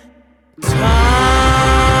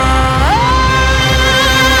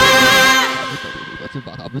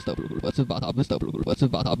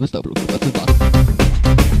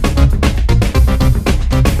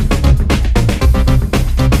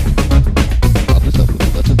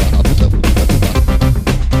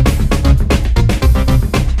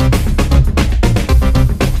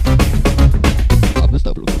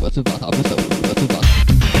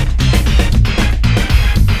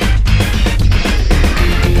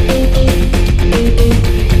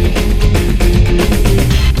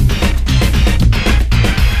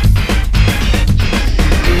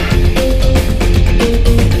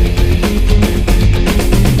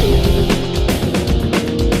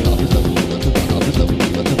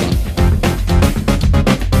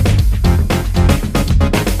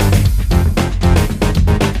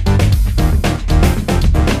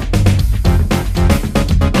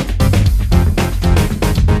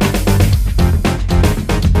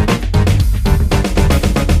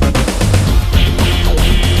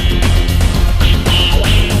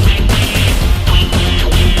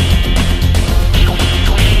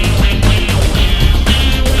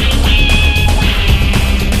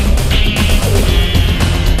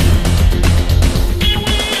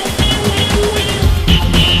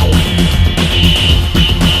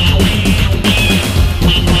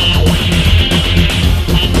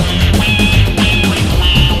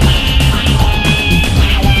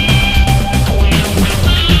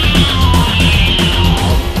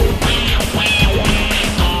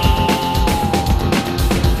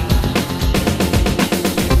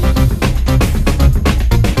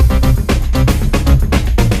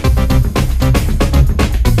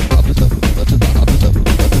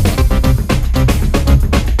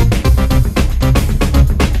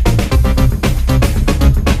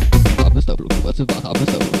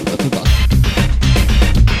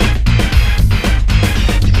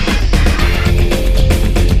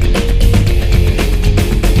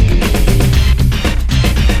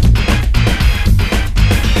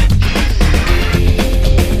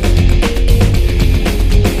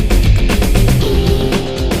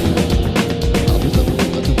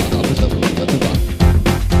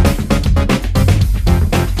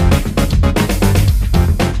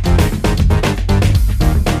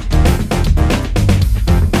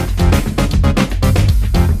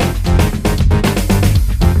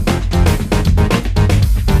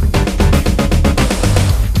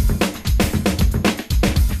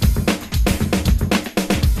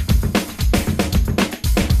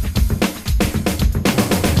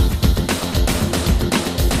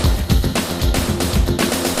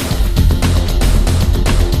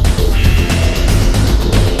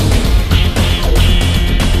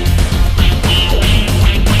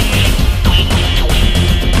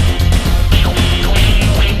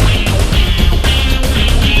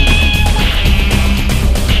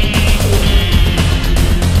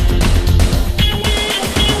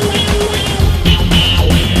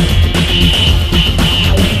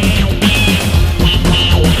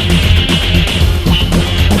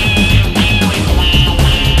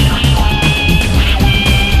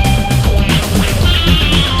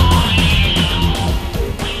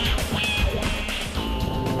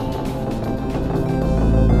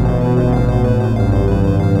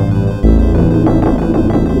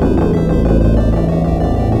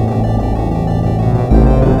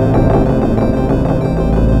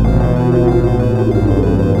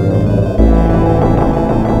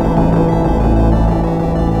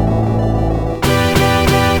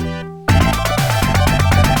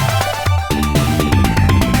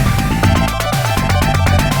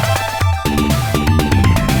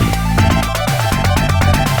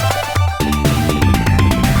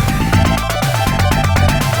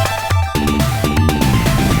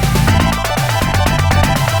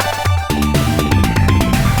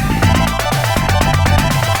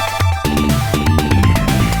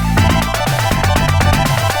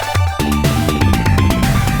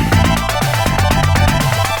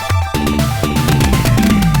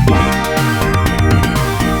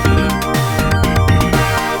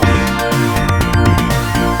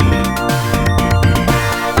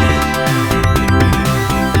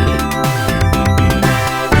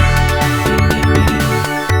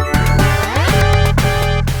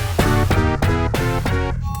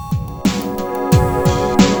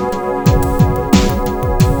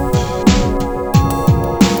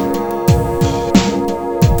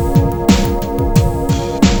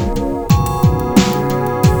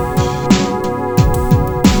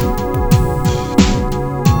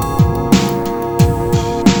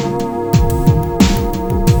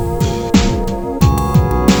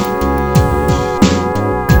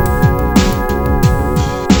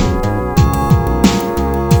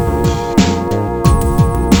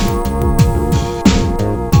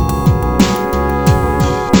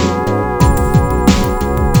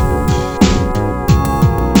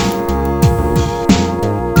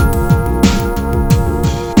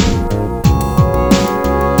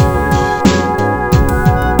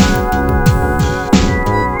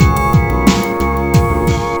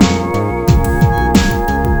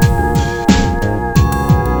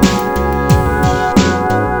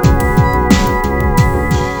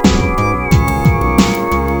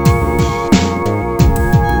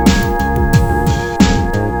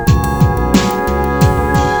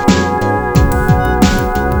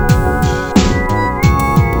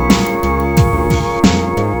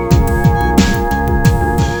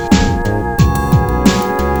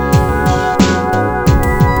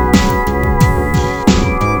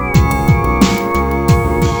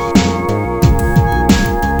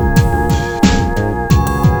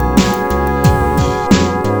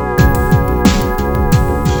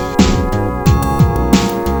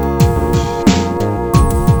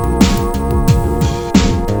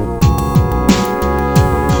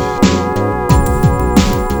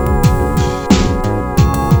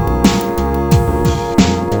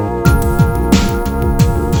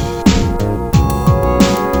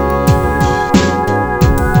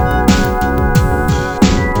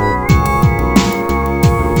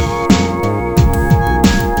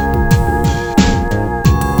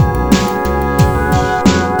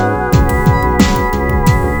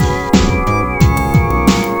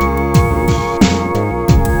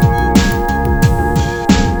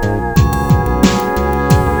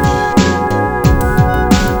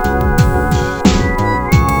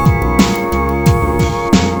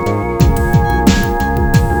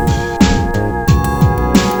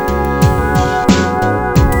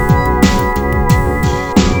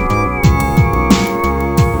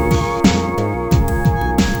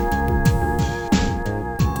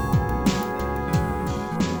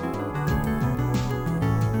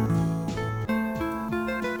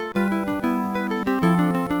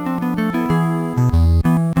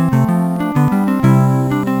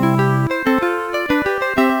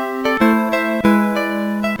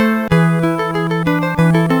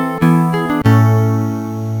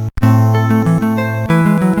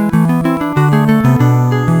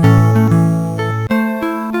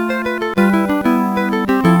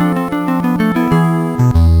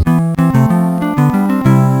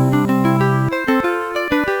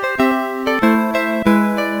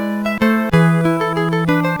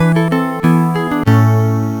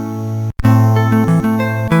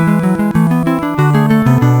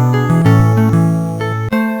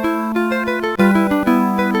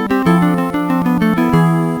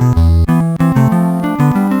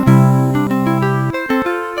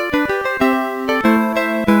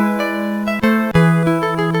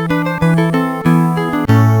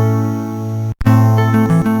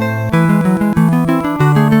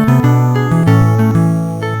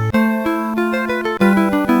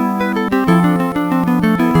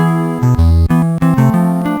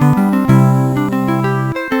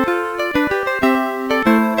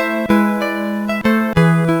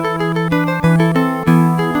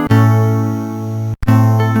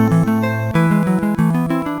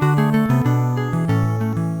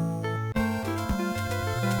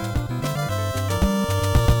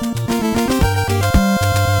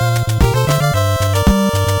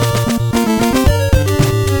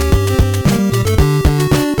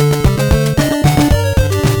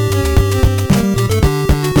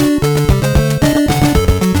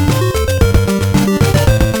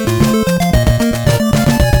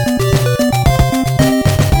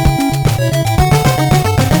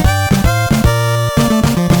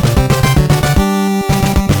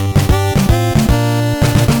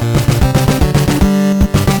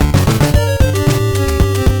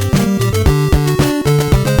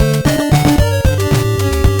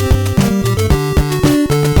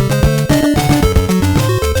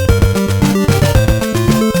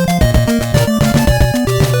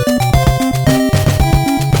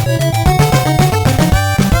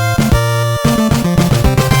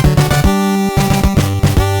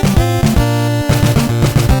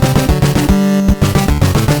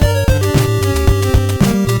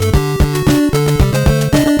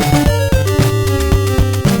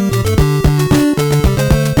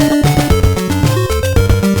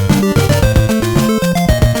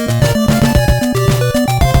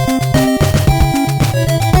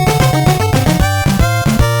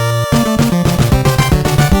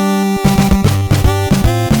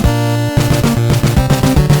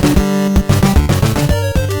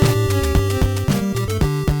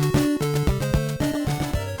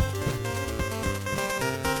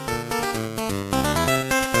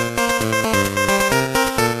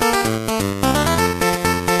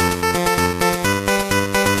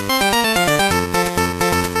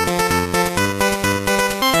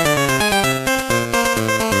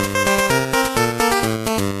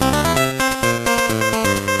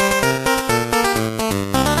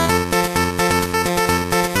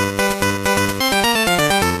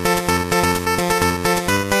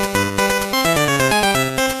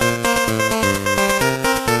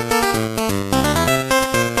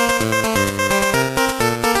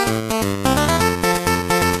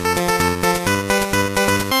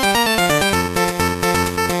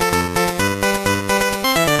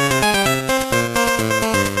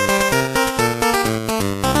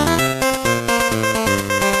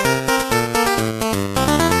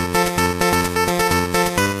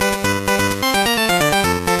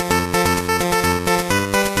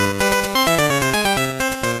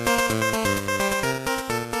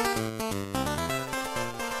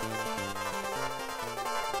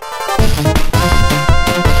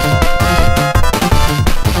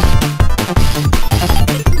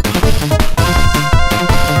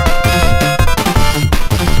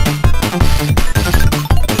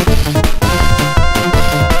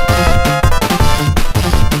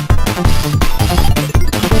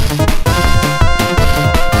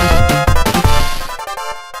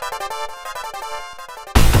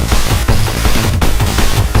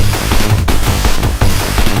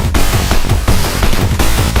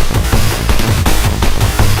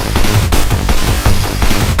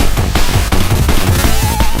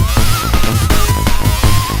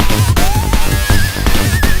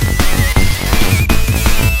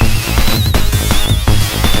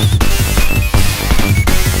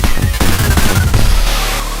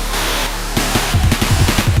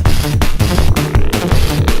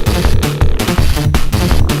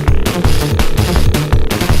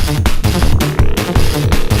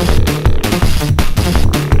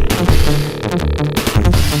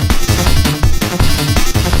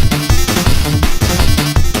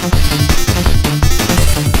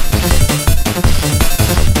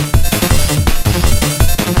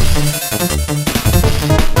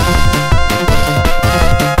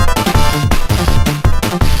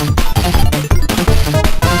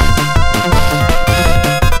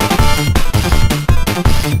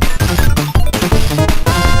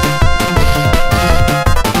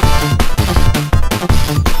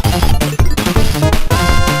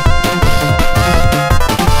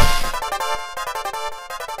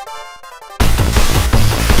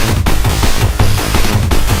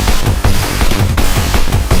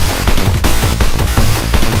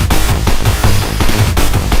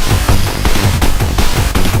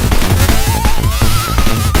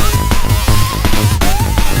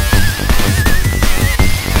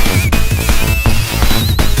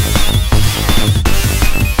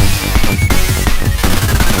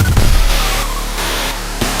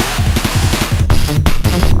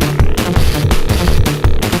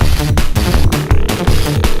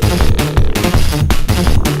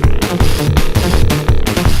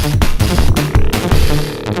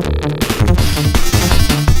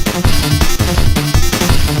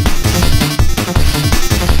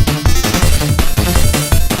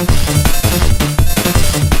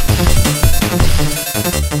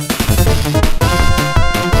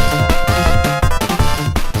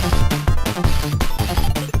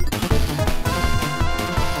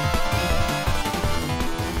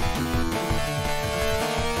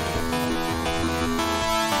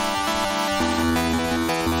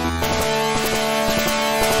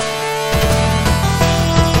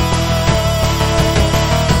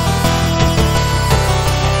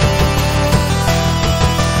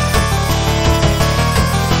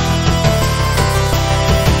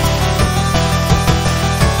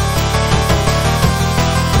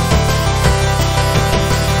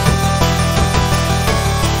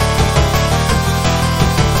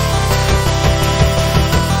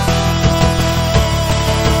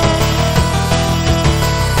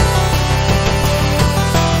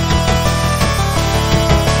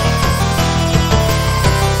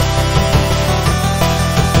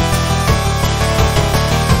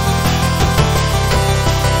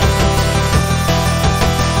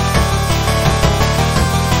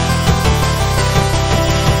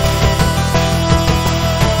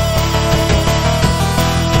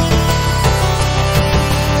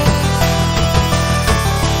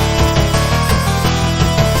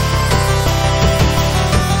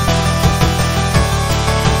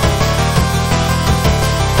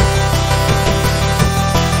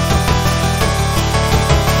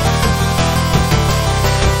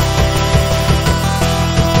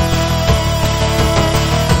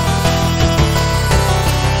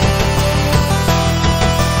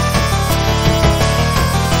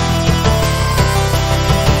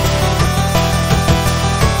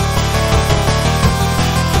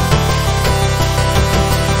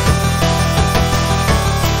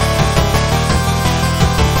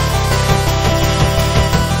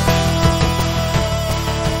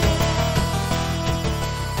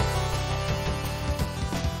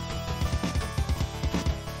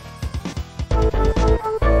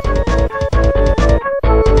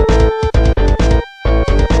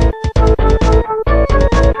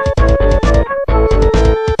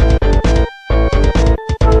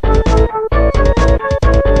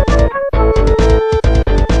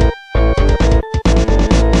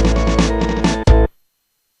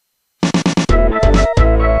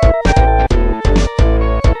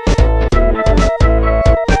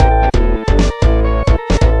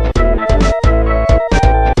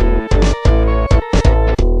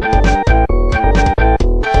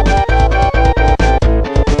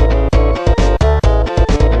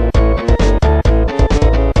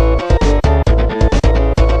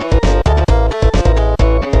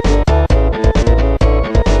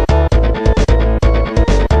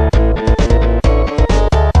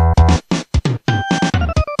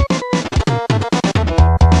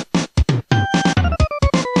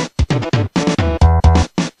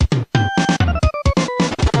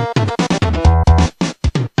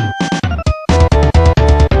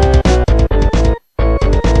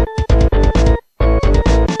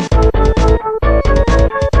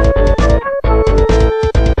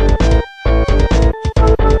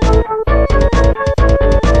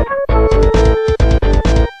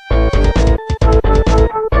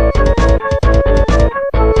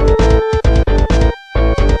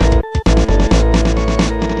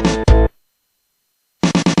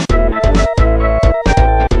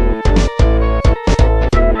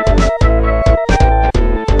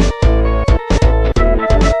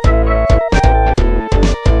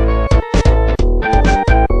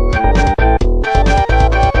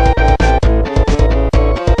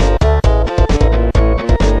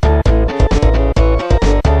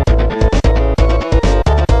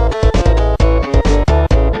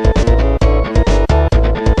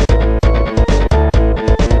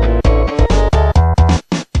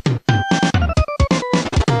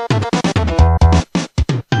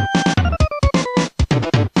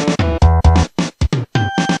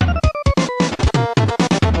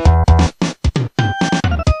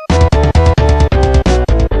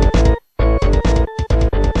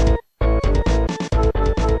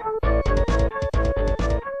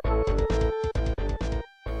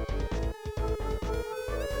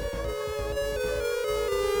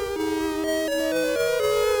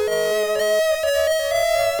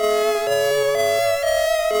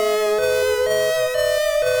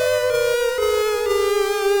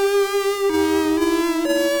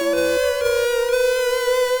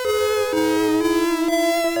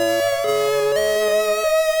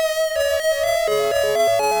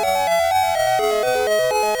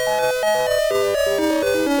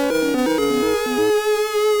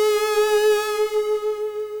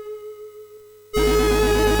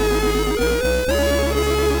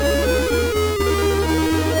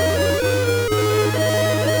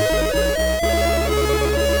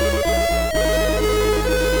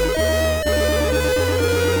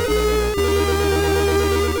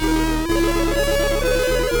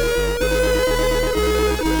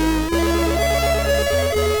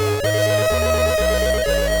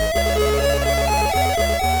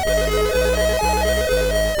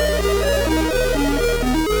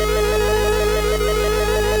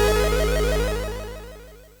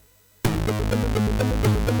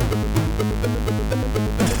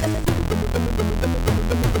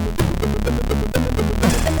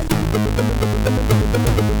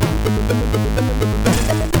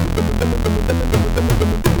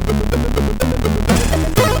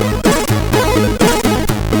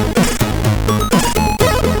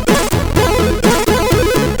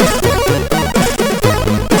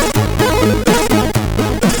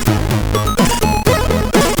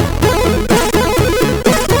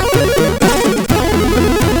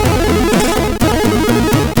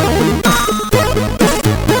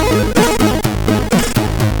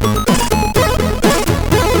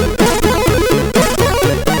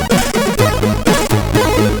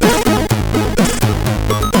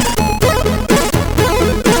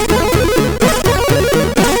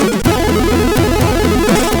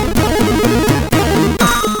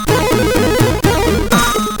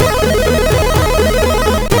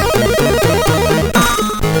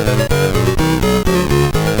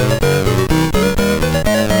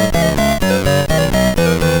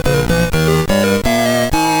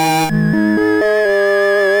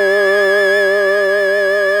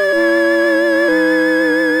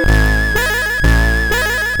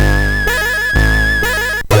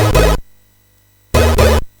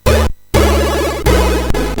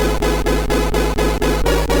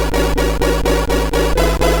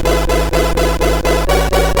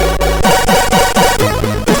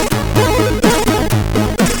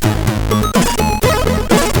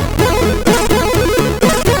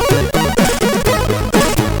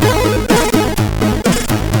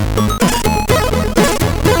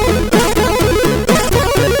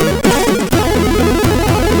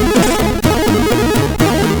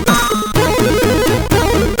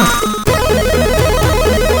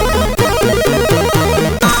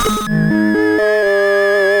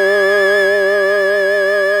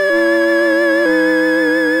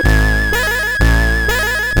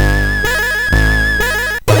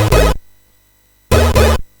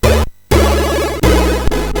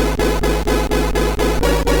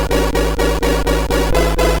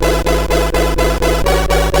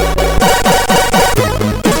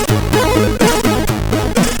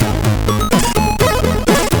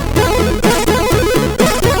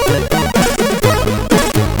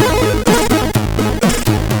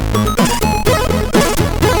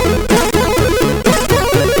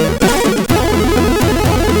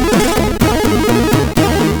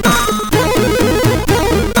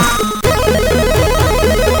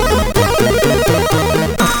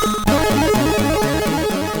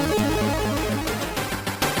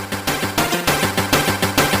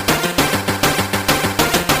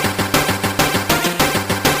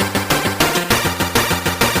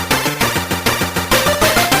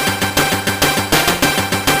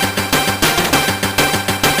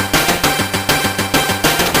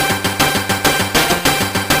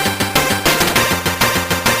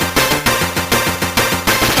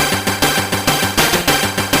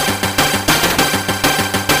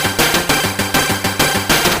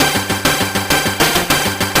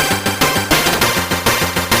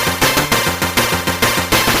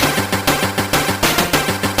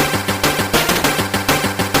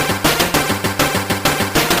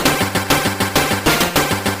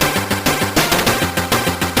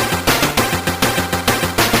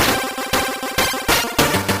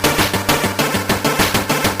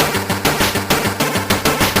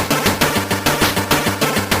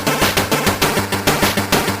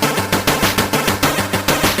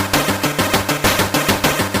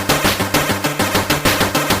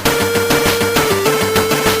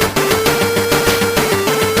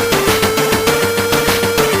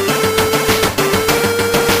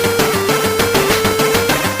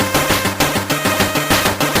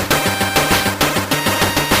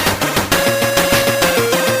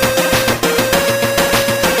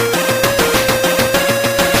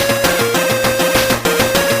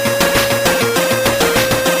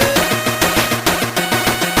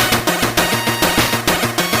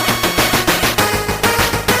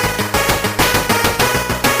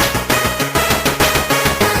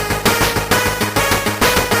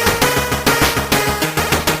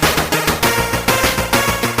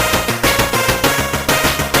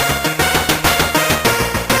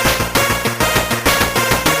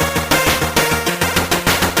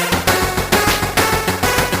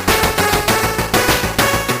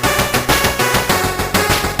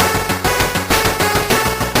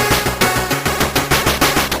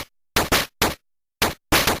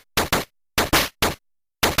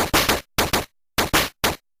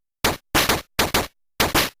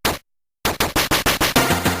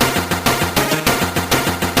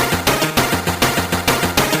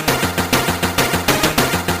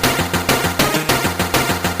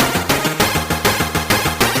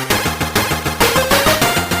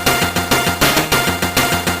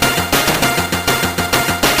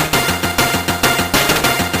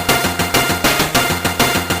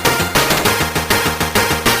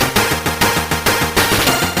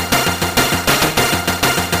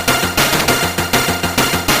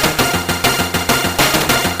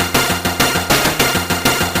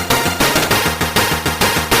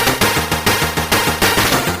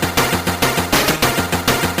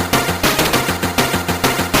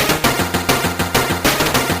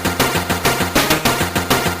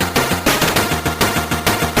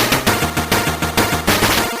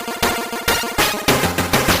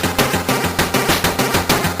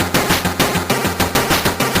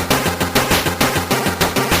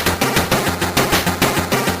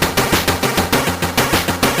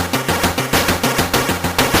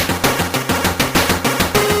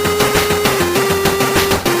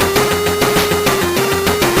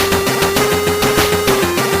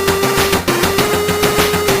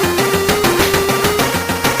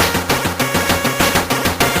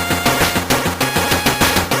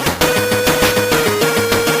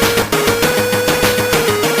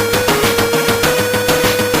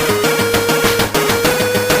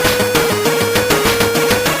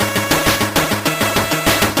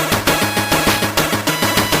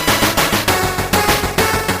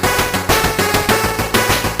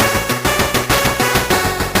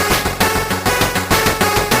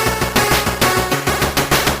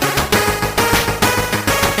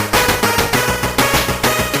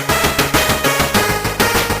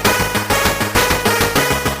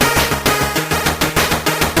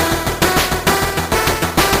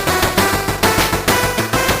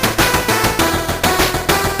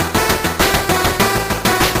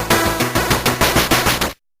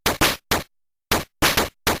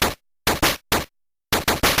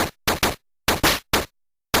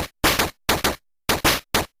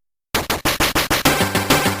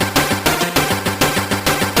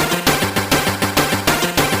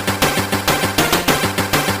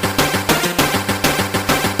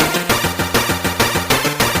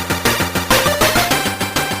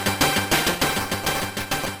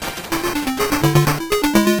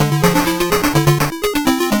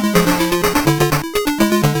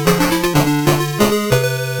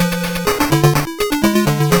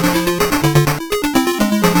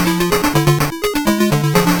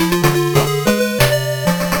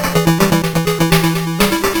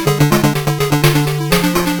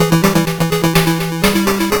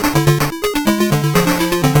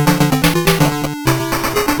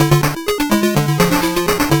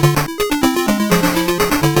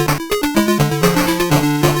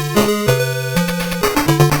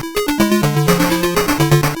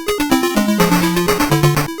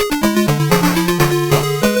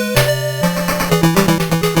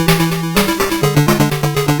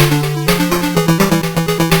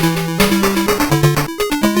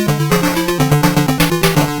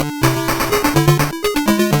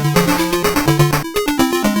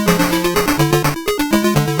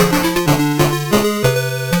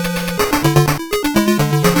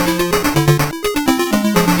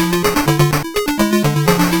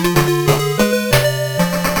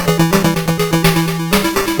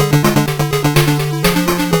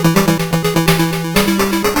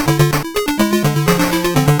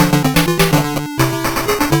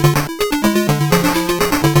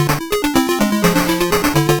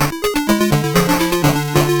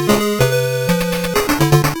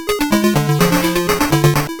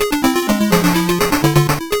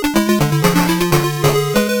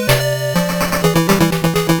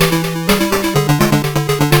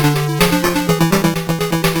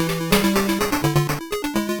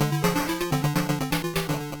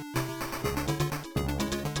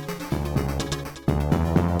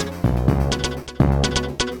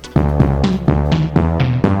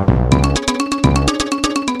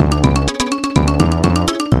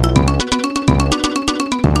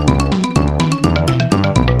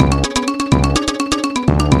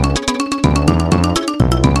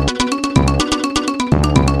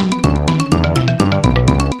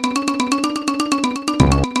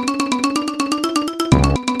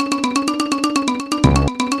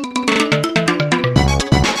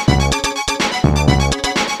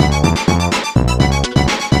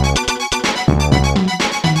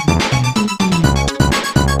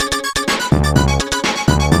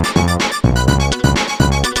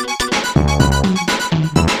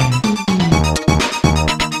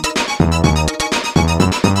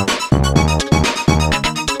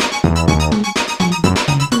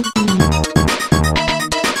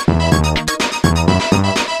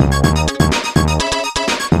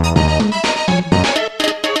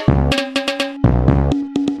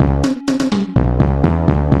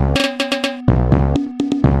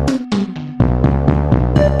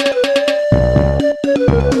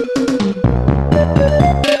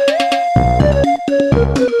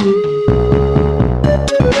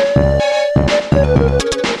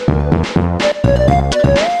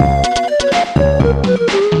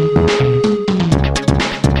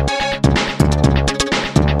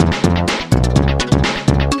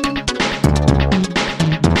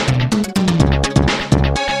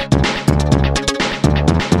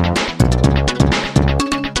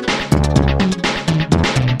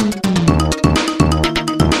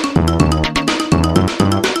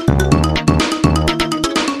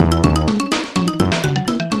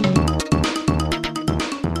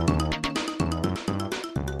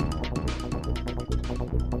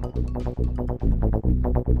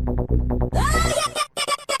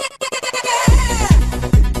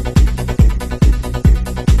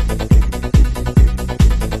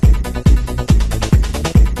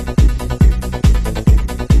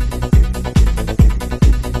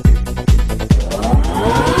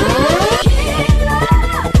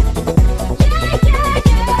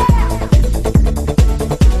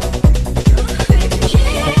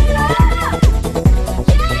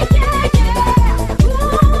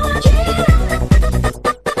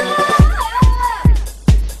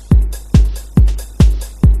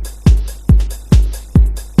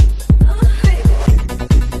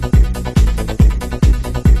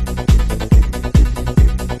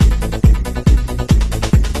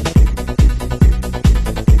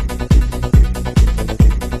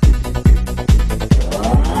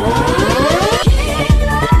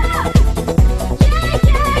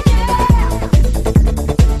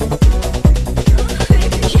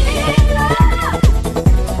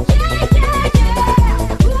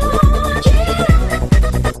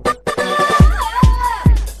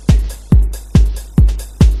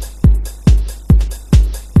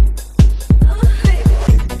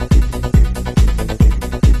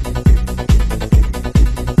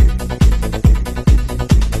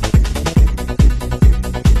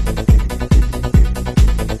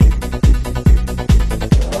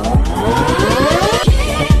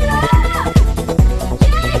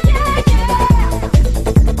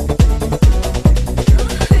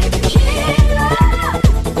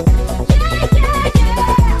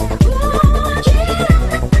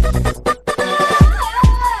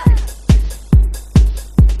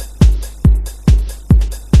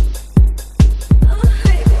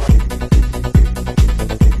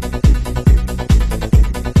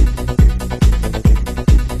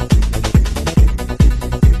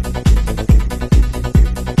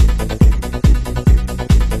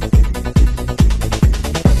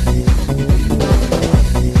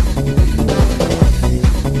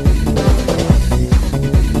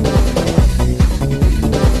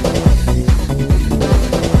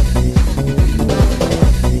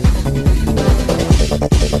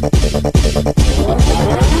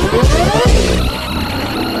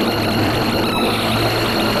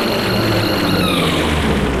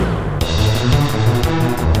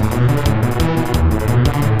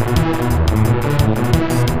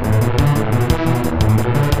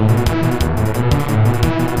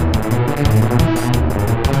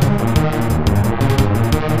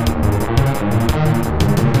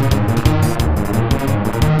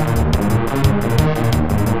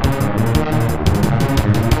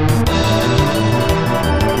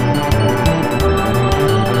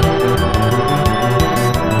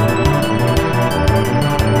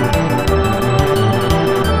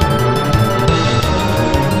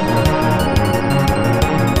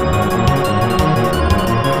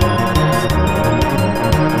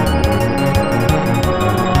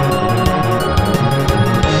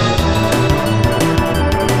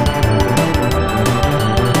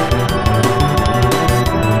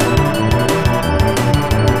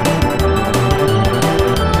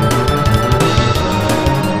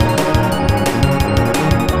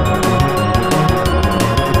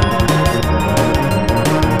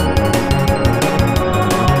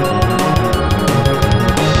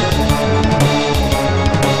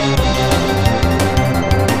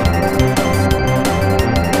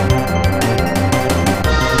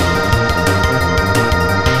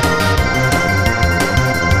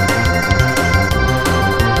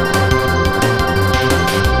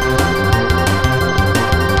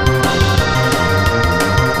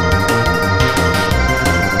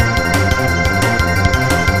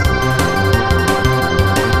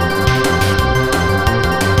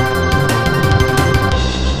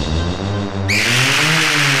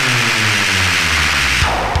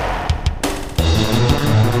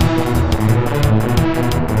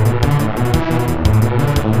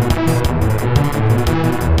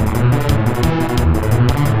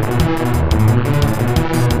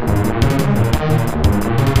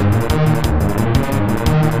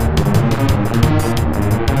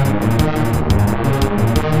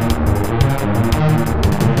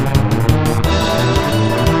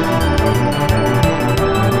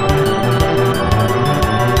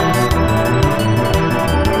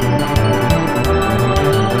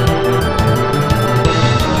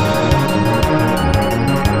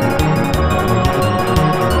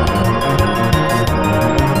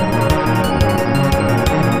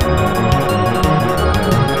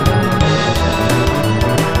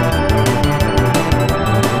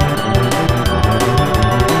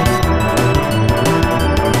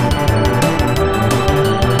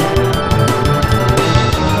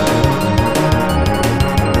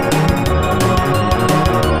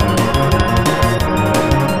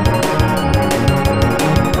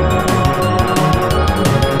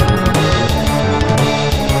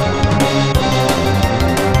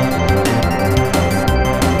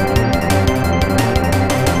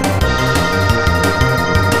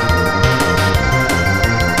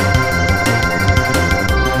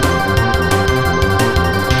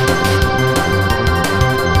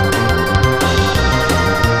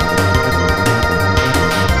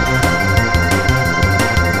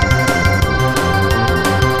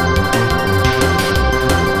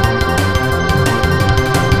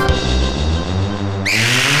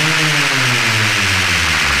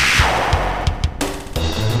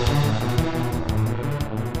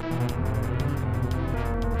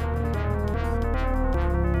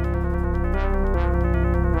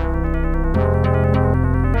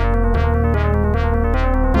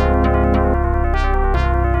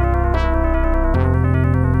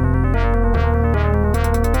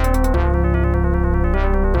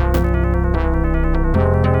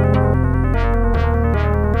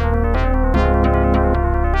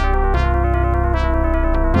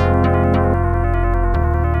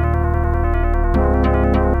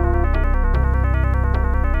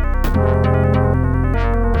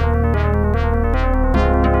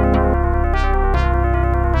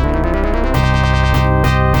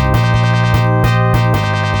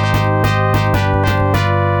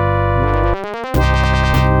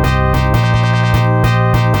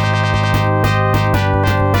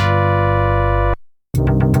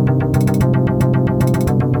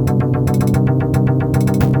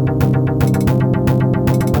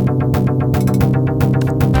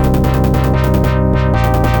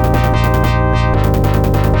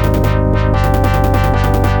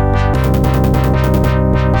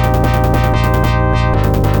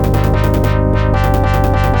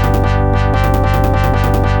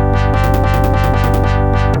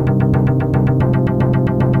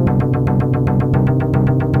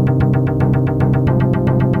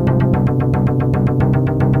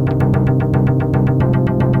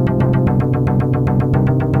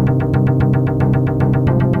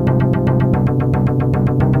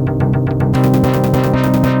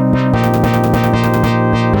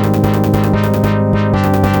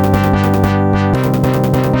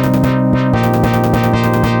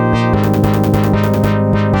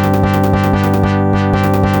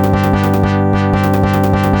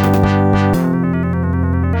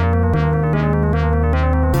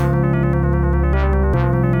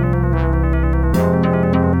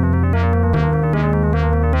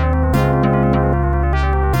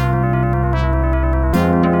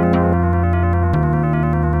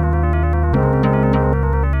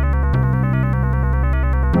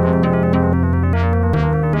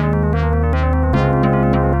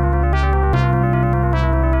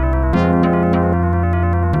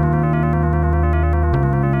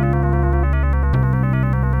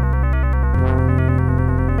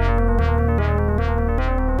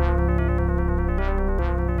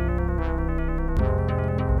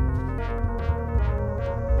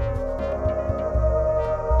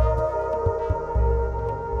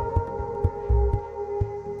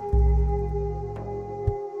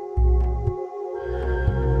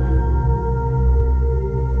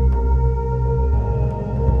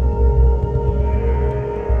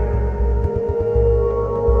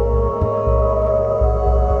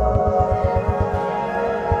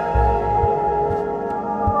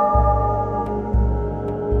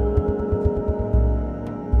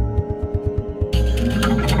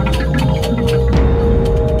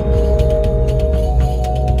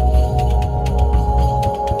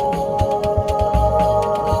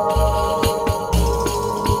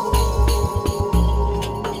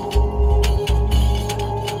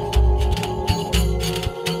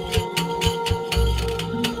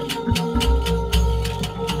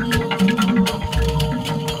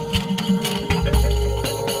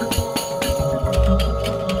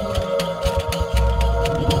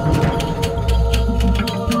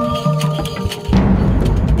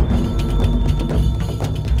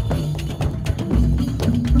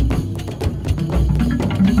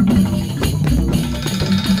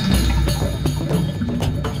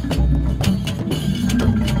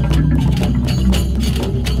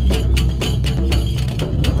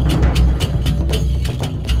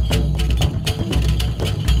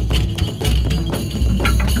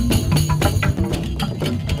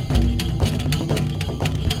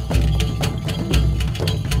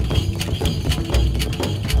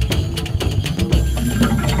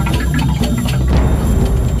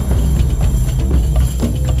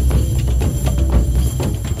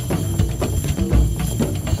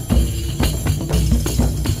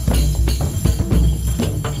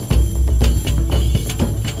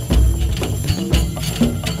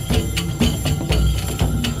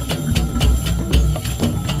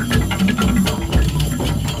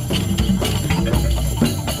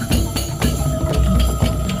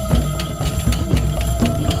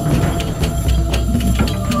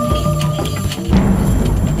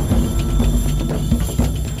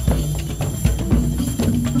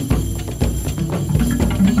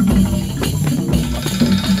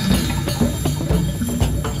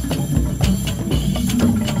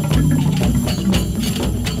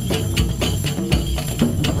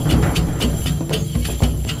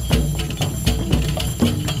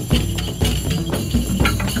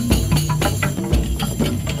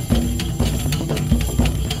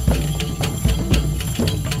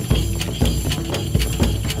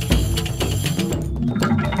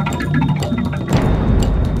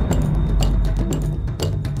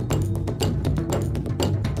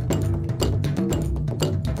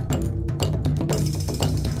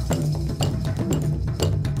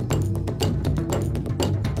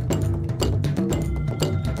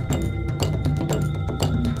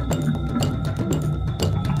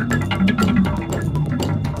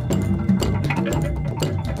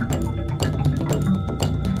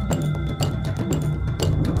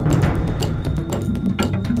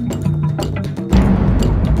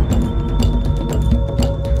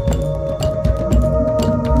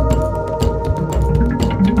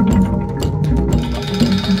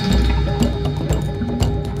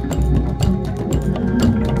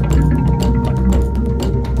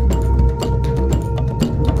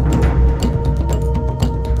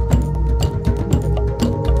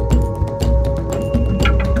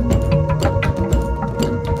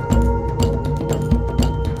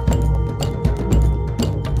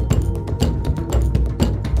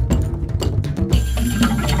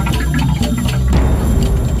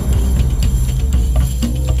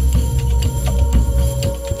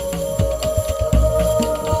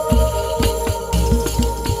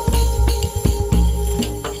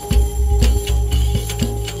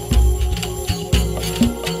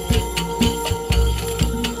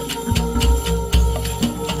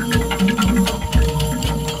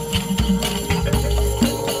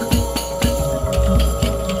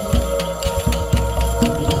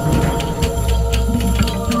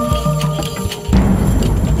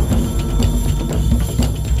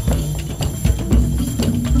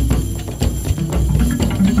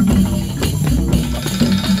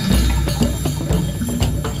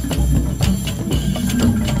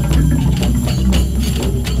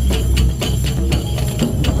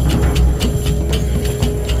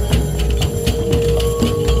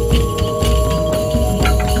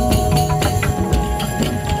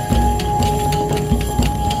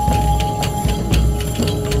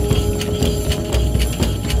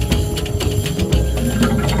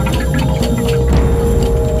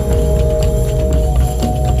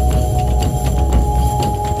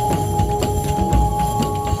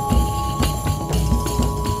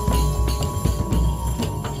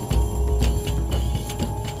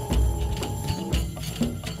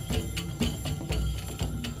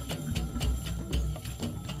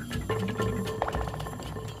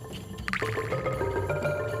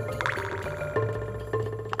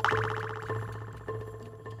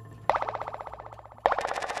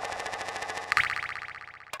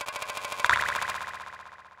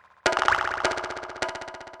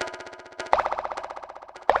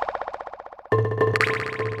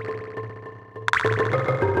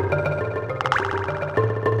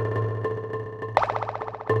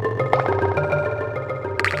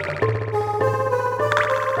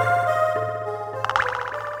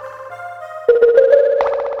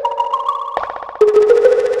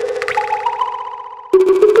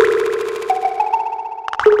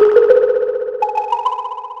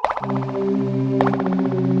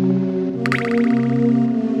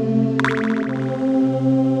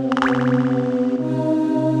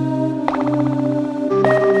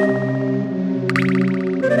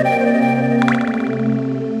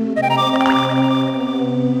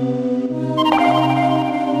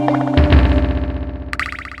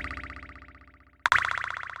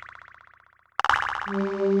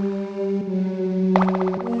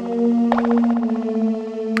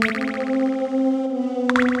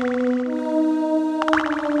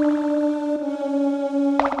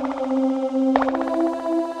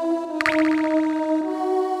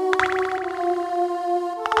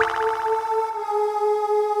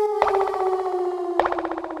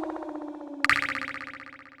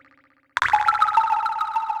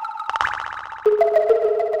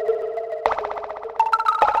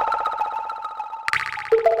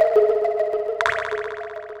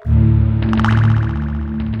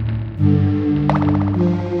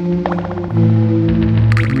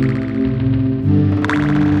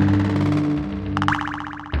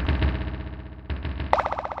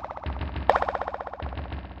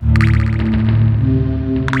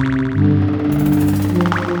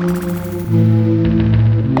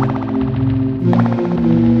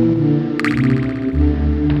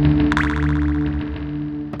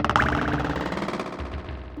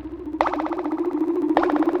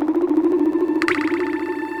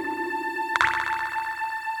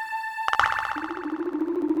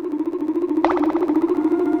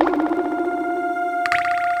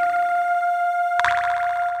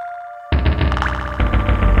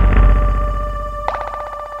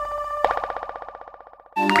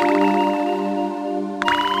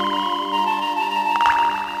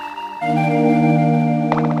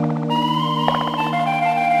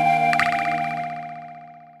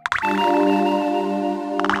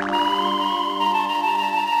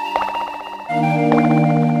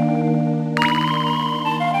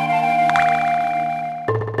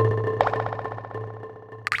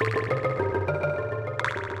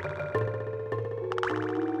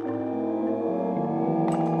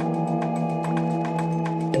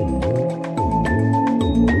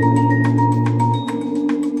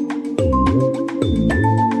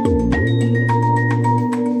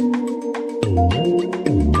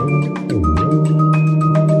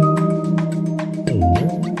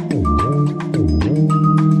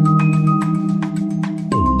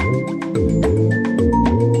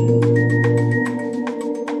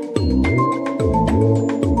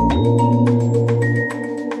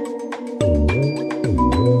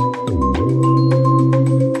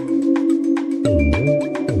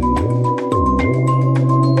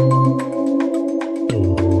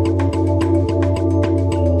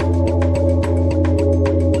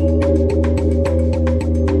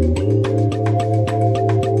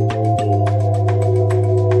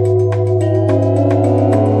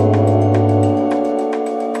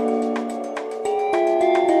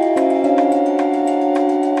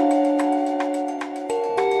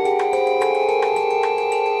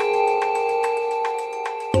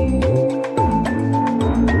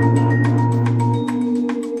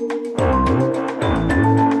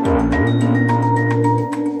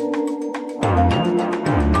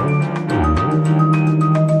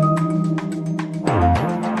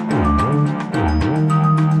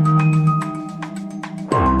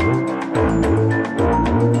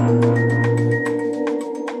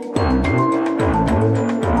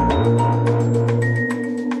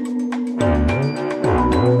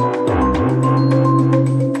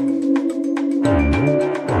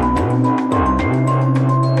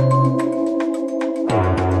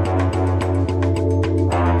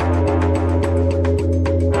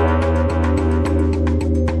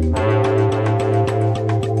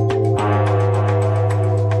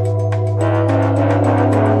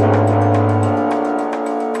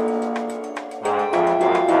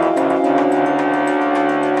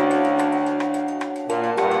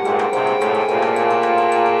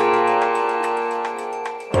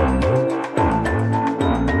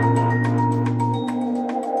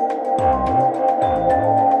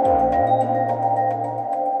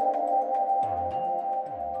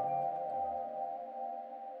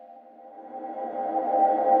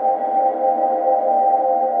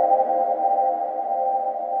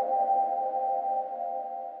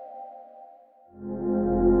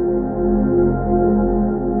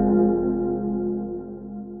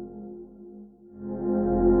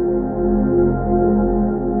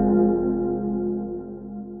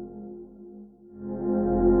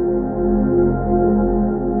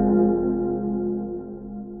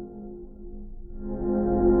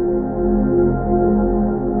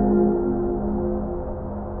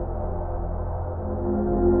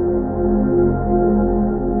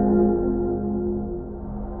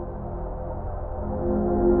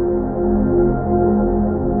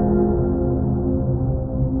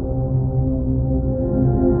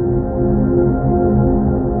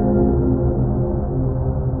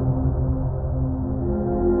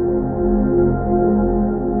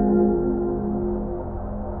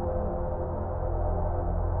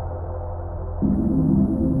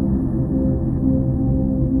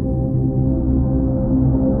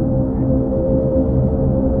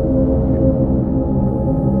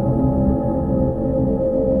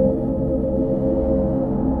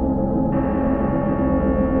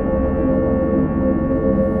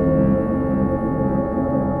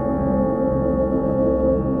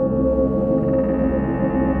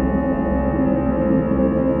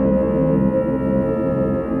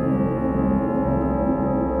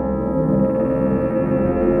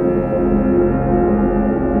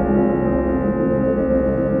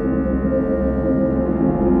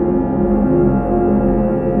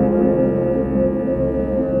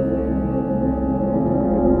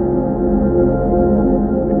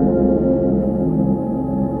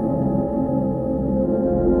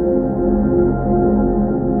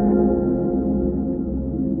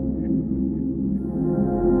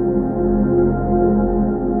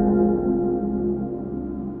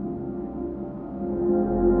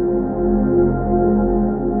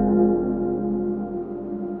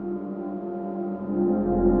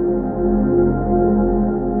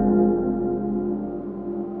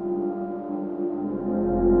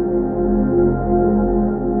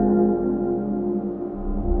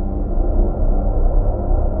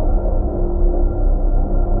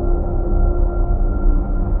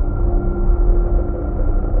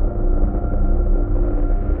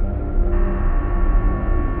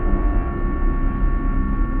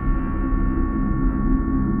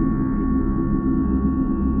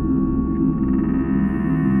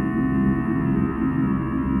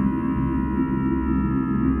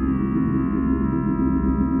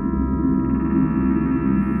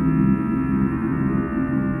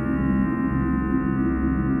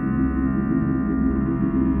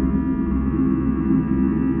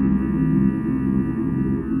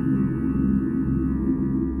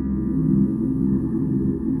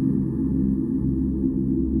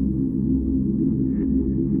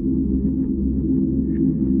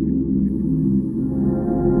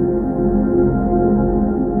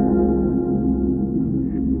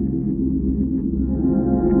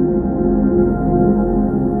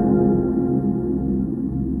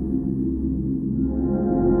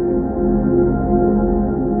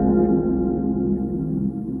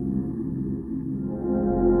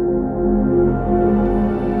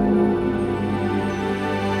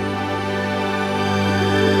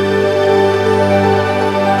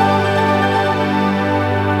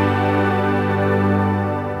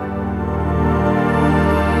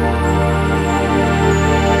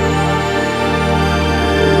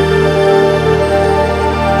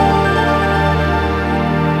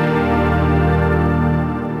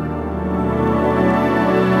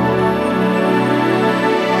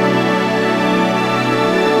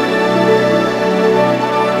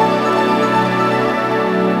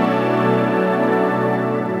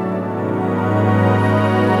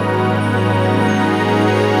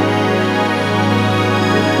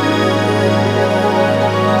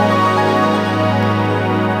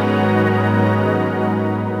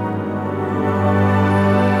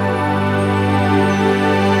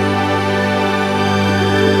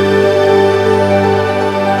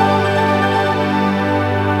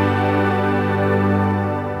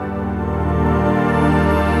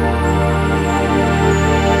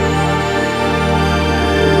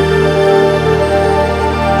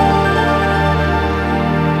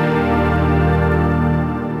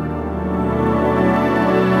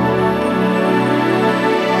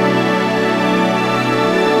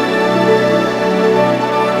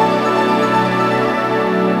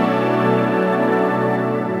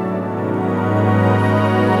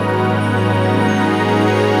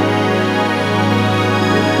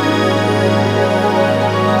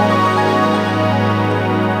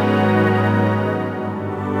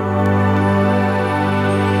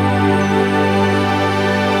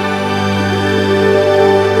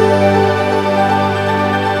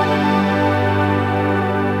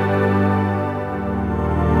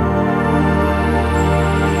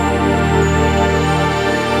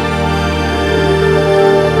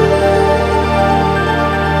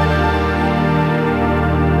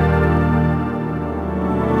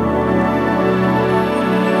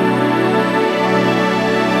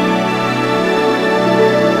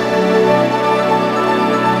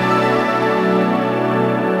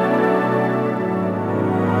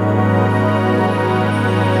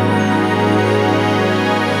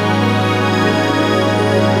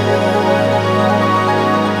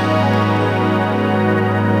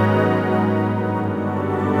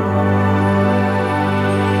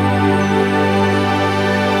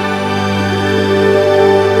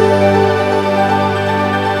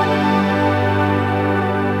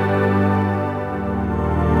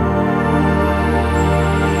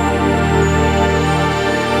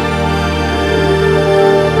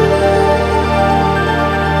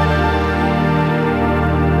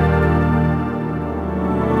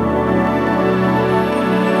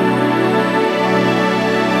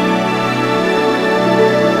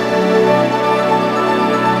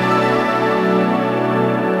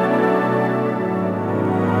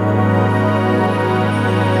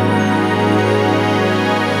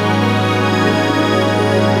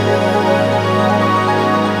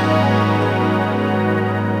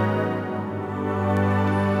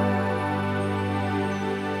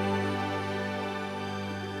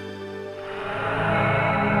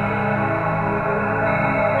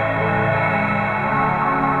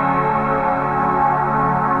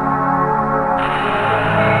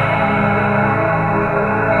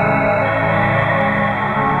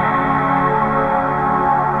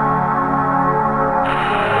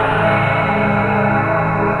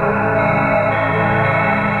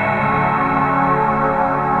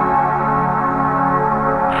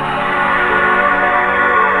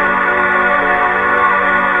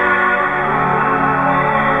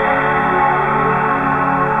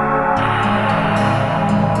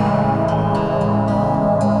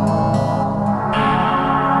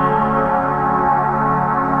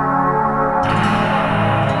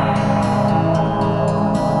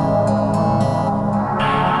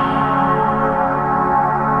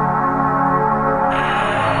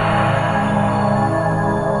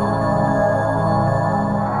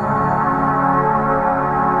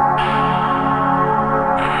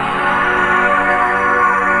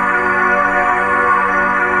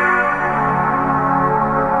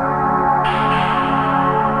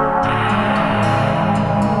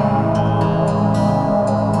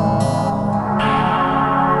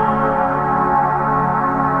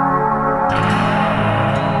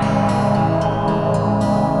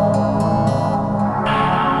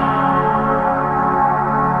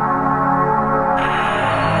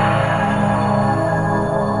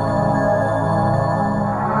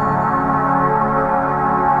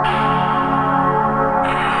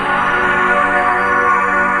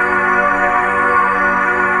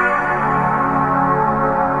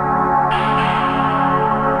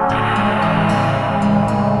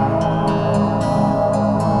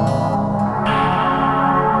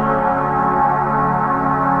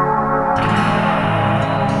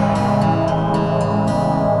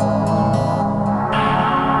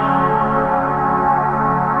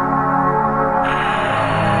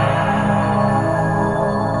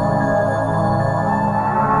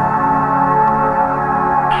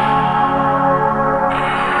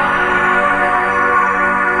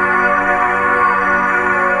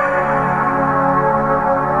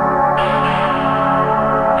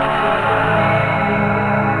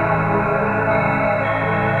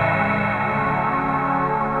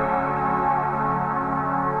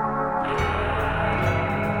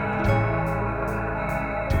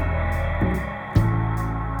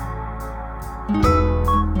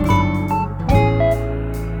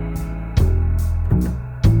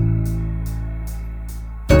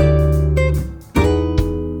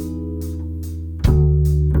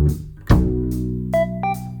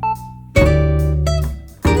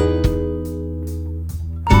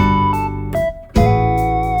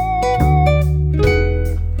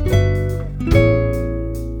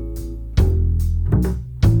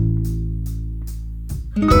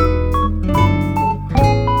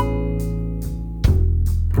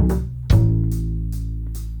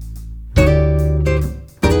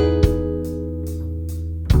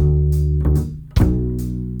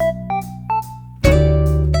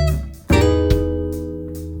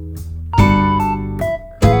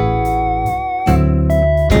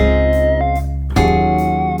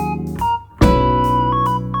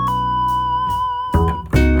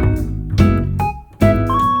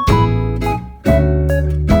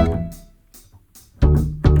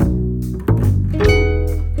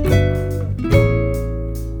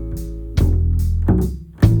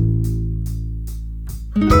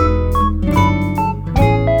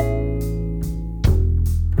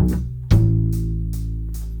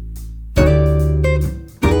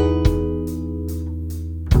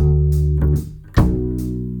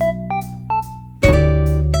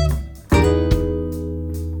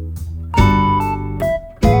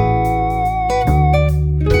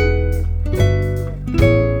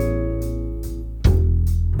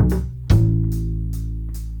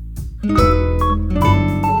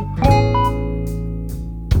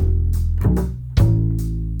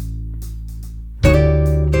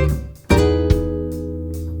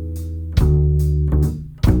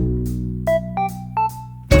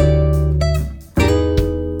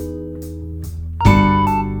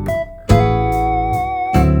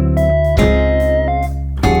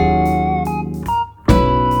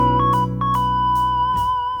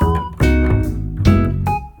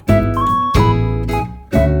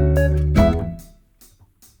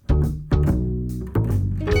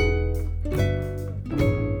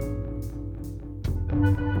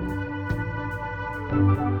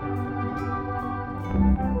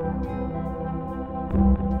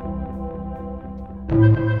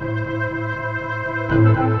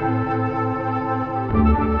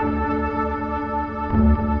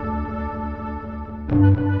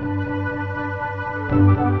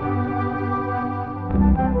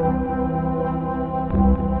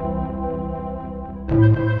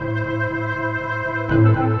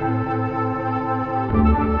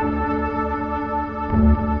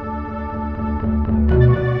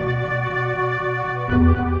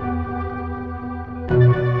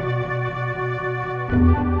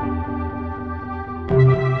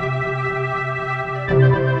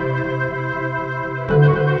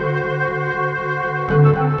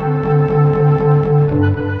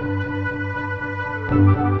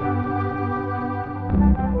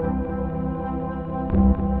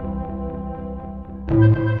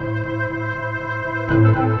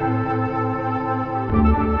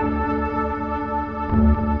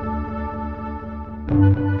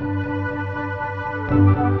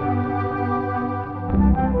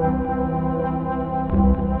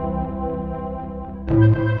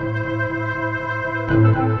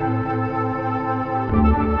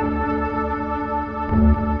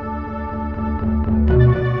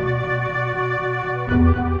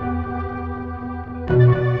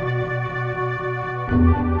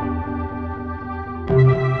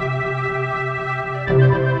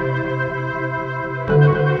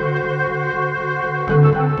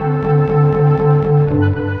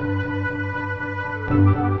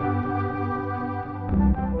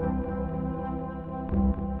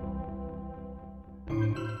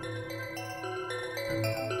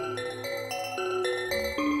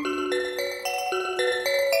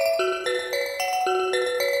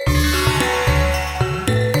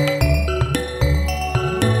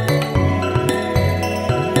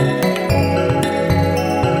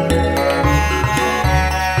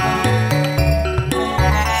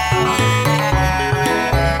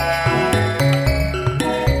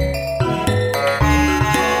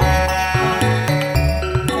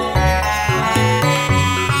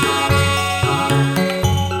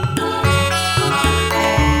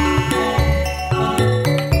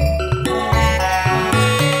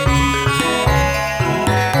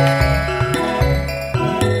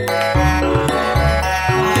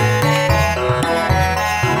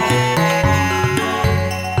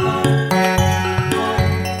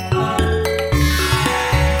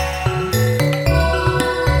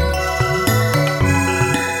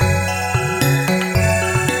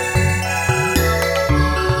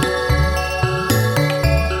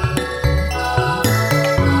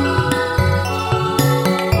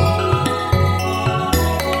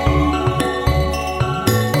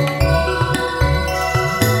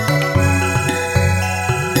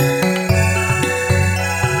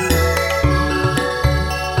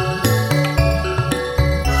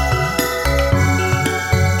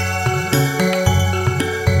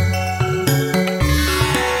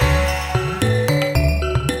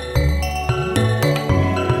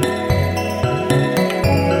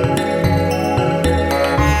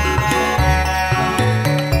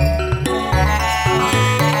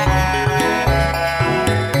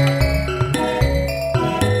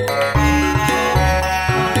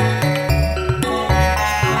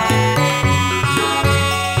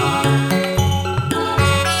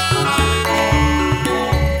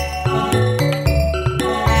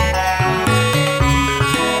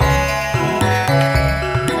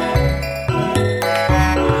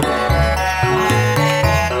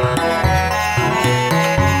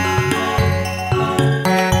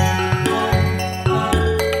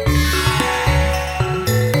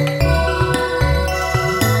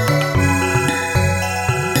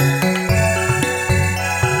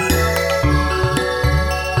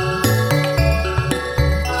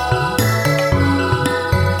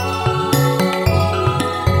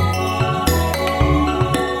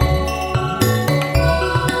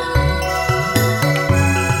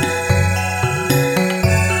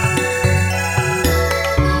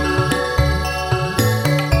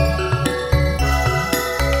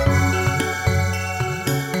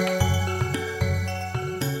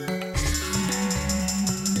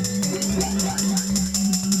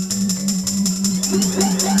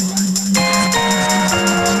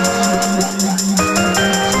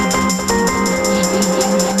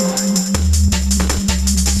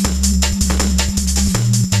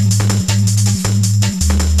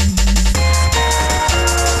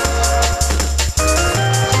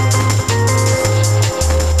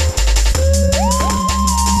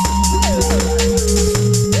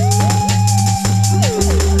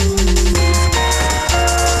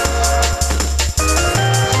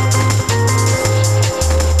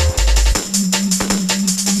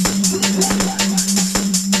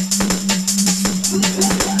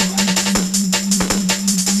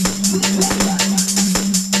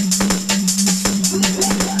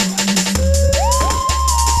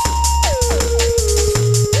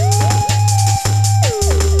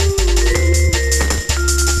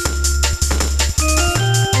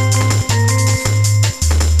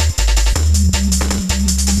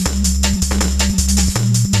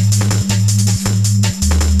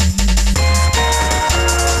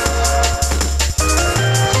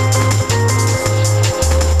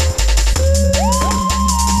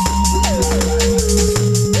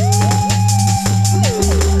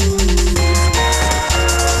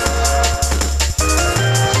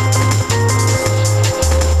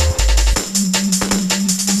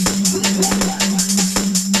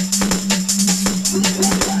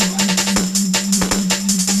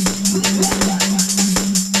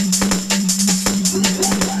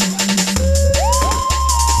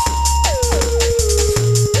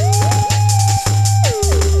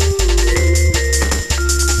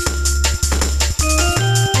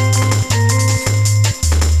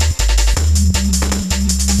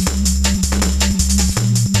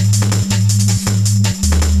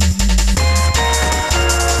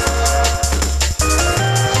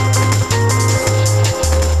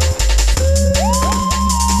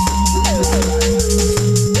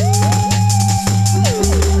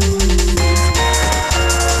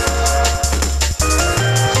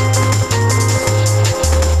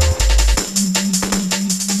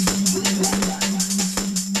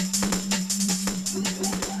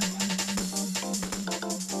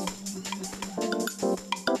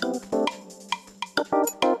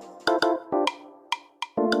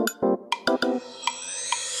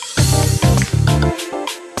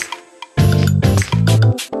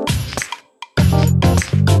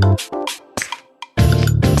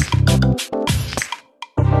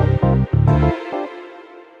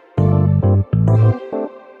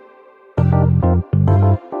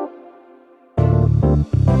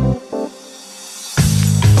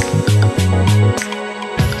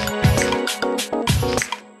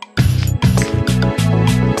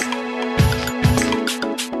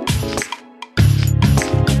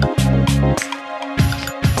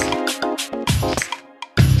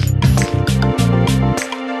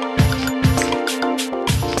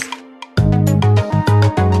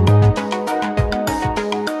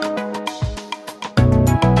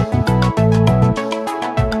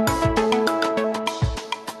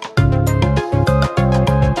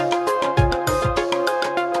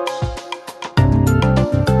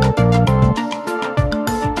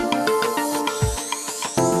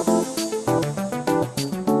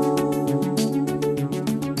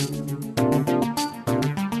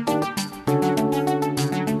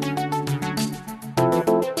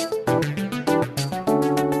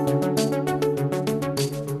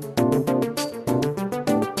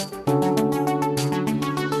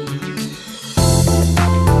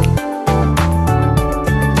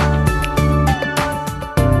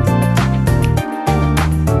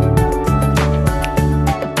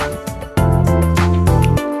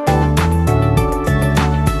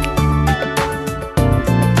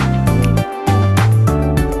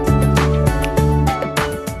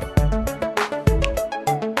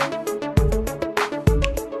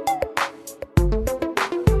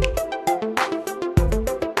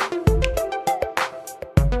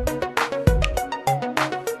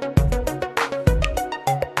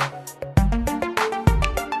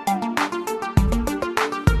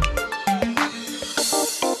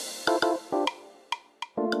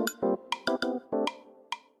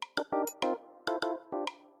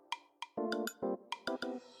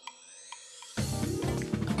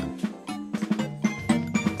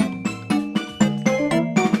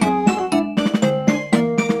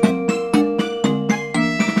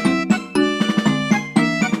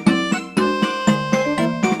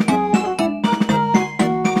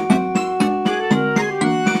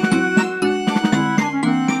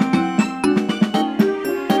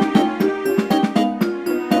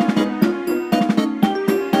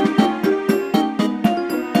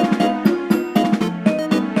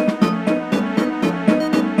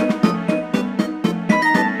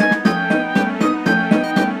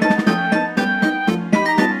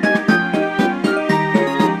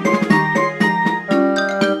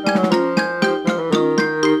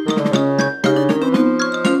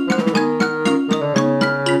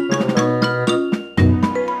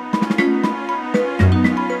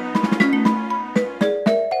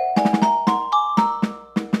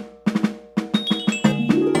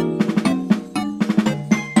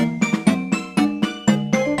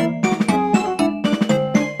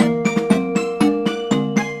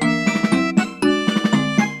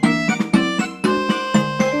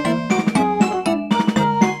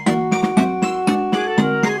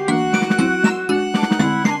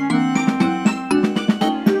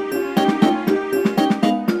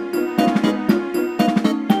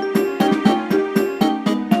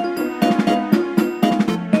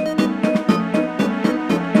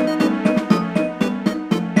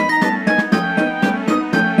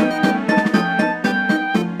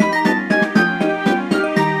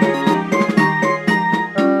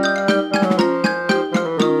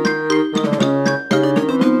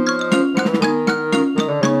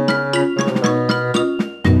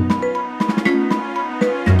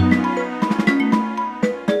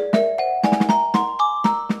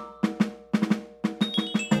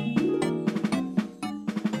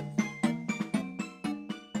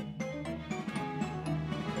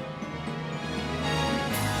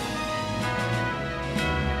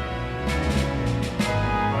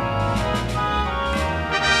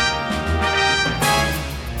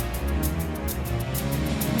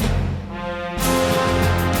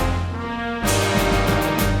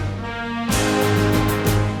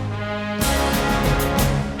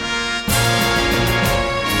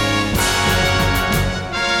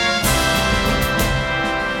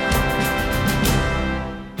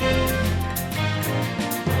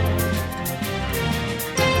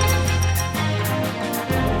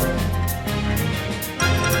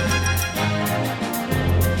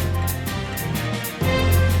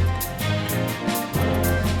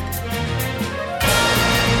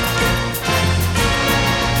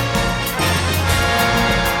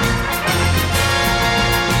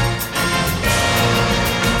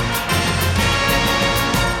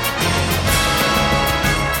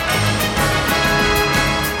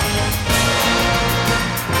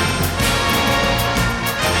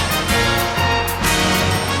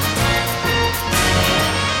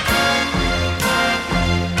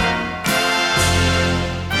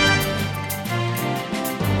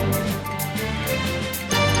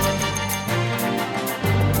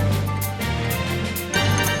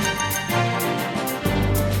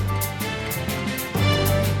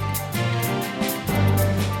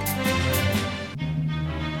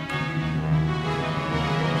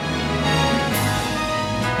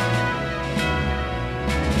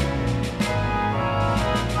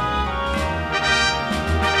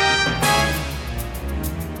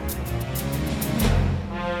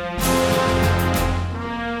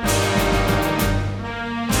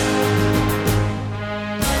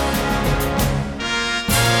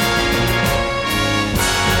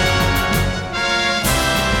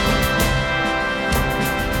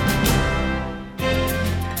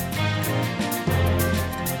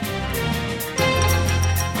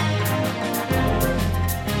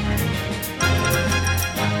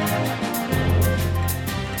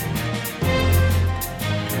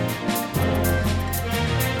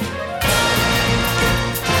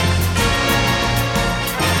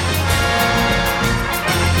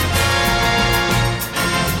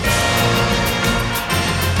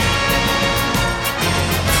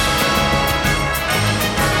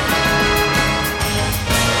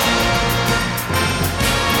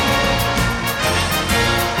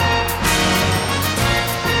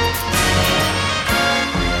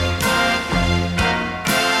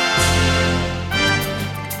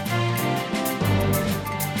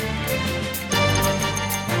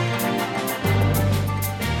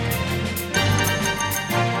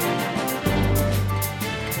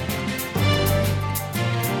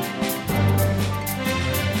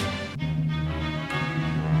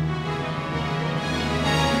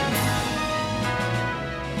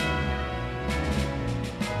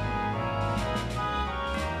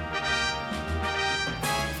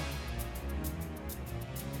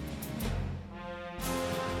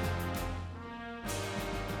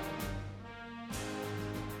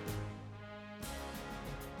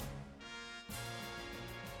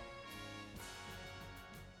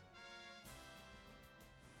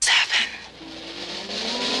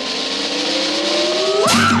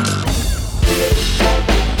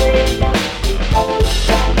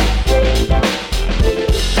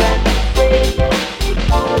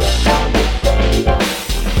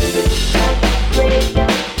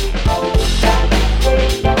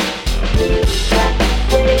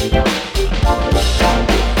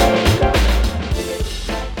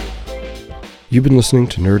You've been listening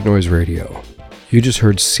to Nerd Noise Radio. You just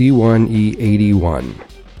heard C1E81,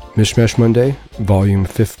 Mishmash Monday, Volume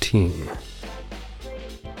 15.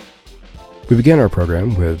 We began our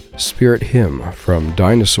program with Spirit Hymn from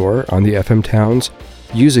Dinosaur on the FM Towns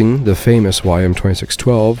using the famous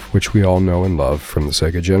YM2612, which we all know and love from the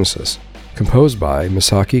Sega Genesis, composed by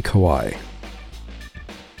Misaki Kawai.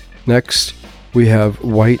 Next, we have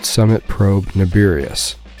White Summit Probe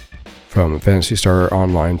Nibirius from Phantasy Star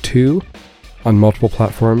Online 2 on multiple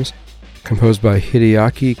platforms, composed by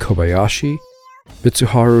Hideaki Kobayashi,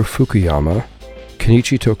 Mitsuharu Fukuyama,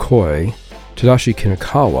 Kenichi Tokoi, Tadashi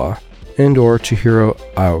Kinakawa, and or Chihiro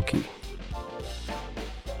Aoki.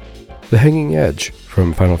 The Hanging Edge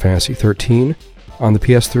from Final Fantasy XIII on the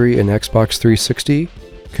PS3 and Xbox 360,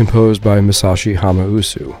 composed by Masashi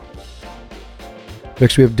Hamausu.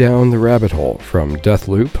 Next we have Down the Rabbit Hole from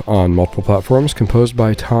Deathloop on multiple platforms, composed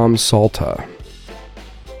by Tom Salta.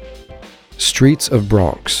 Streets of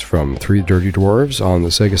Bronx from Three Dirty Dwarves on the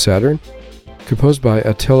Sega Saturn, composed by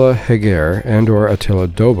Attila Heger and or Attila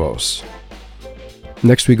Dobos.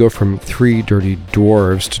 Next we go from Three Dirty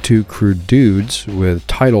Dwarves to Two Crude Dudes with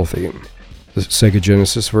Title Theme, the Sega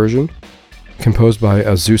Genesis version, composed by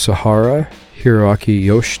Azusahara, Hiroaki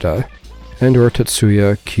Yoshida, and or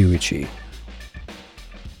Tetsuya Kyuichi.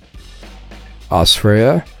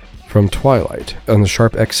 Osfreya from Twilight on the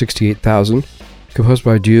Sharp X68000, composed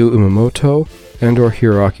by Ryu Umamoto and or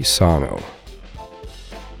Hiroaki Sano.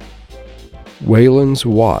 Wayland's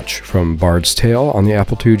Watch from Bard's Tale on the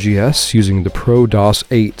Apple II GS using the Pro DOS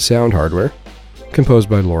 8 sound hardware, composed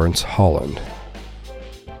by Lawrence Holland.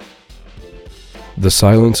 The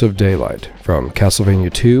Silence of Daylight from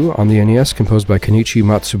Castlevania II on the NES, composed by Kenichi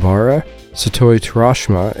Matsubara, Satoe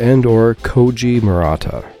Terashima, and or Koji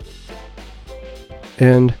Murata.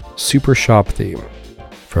 And Super Shop Theme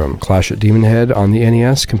from Clash at Demon Head on the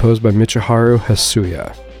NES, composed by Michiharu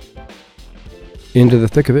Hasuya. Into the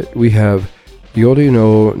thick of it, we have Yori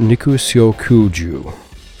no Nikusyokuju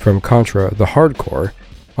from Contra the Hardcore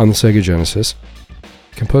on the Sega Genesis,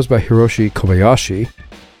 composed by Hiroshi Kobayashi,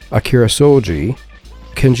 Akira Soji,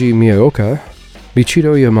 Kenji Miyaoka,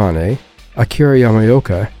 Michiro Yamane, Akira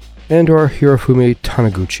Yamaoka, and or Hirofumi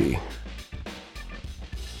Taniguchi.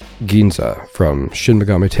 Ginza from Shin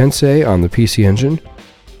Megami Tensei on the PC Engine,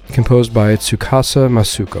 composed by Tsukasa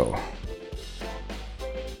Masuko.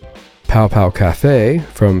 Pow Pow Cafe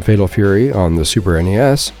from Fatal Fury on the Super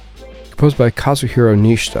NES, composed by Kazuhiro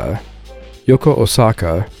Nishida, Yoko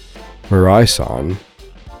Osaka, Murai-san,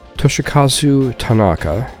 Toshikazu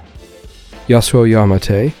Tanaka, Yasuo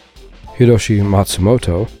Yamate, Hiroshi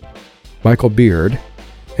Matsumoto, Michael Beard,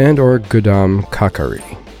 and or Gudam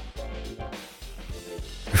Kakari.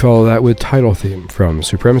 We follow that with Title Theme from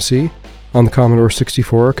Supremacy on the Commodore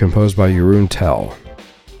 64, composed by Jeroen Tel.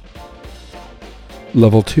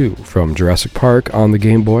 Level 2 from Jurassic Park on the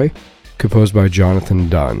Game Boy, composed by Jonathan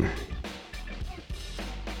Dunn.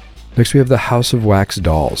 Next we have The House of Wax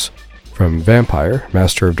Dolls from Vampire,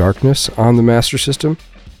 Master of Darkness on the Master System,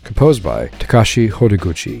 composed by Takashi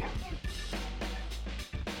Horiguchi.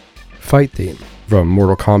 Fight Theme from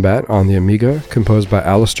Mortal Kombat on the Amiga, composed by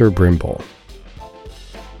Alistair Brimble.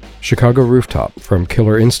 Chicago Rooftop from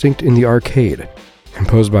Killer Instinct in the Arcade,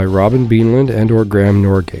 composed by Robin Beanland and or Graham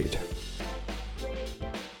Norgate.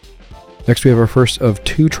 Next we have our first of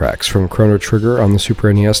two tracks from Chrono Trigger on the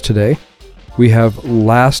Super NES today. We have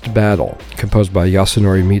Last Battle, composed by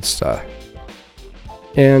Yasunori Mitsuda,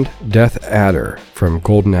 and Death Adder from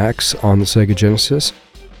Golden Axe on the Sega Genesis,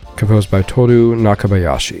 composed by Toru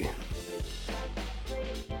Nakabayashi.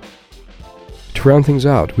 To round things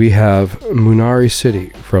out, we have Munari City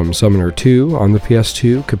from Summoner 2 on the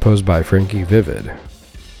PS2, composed by Frankie Vivid.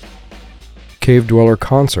 Cave Dweller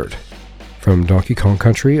Concert from Donkey Kong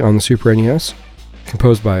Country on the Super NES,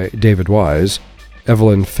 composed by David Wise,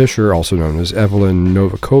 Evelyn Fisher, also known as Evelyn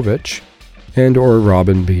Novakovic, and or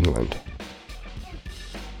Robin Beanland.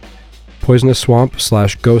 Poisonous Swamp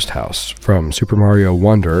 / Ghost House from Super Mario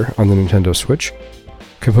Wonder on the Nintendo Switch,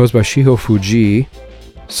 composed by Shiho Fuji,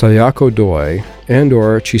 Sayako Doi, and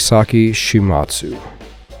or Chisaki Shimatsu.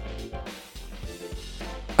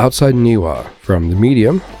 Outside Niwa from the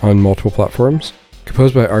Medium on multiple platforms,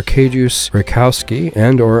 composed by Arkadiusz Rakowski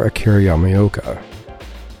and or Akira Yamaoka.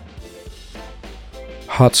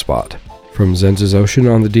 Hotspot from Zen's Ocean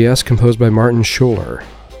on the DS, composed by Martin Schuler.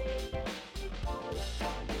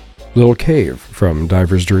 Little Cave from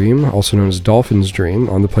Diver's Dream, also known as Dolphin's Dream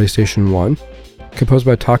on the PlayStation 1, composed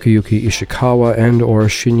by Takayuki Ishikawa and or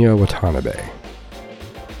Shinya Watanabe.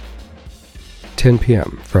 10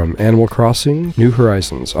 p.m. from Animal Crossing New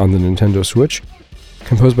Horizons on the Nintendo Switch,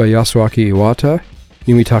 composed by Yasuaki Iwata,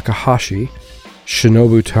 Yumi Takahashi,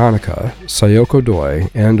 Shinobu Tanaka, Sayoko Doi,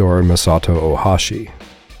 and or Masato Ohashi.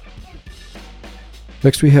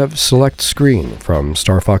 Next we have Select Screen from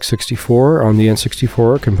Star Fox 64 on the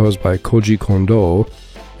N64, composed by Koji Kondo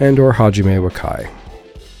and or Hajime Wakai.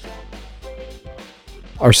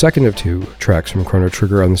 Our second of two tracks from Chrono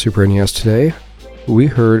Trigger on the Super NES today, we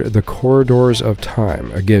heard The Corridors of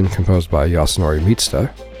Time, again composed by Yasunori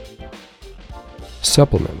Mitsuda.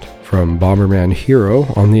 Supplement from Bomberman Hero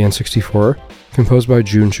on the N64, composed by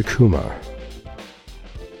Jun Shikuma.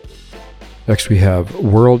 Next we have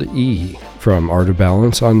World E from Art of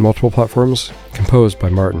Balance on multiple platforms, composed by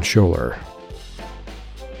Martin Scholler.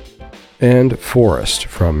 And Forest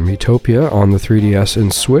from Miitopia on the 3DS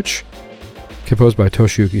and Switch, composed by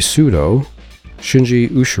Toshiyuki Sudo, Shinji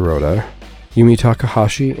Ushiroda, Yumi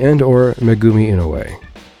Takahashi, and or Megumi Inoue.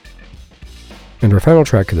 And our final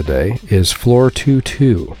track of the day is Floor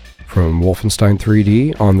 2-2 from Wolfenstein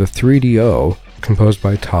 3D on the 3DO, composed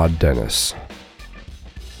by Todd Dennis.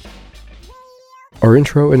 Our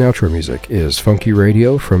intro and outro music is Funky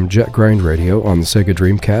Radio from Jet Grind Radio on the Sega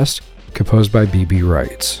Dreamcast, composed by B.B.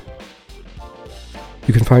 Wrights.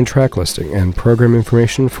 You can find track listing and program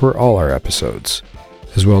information for all our episodes,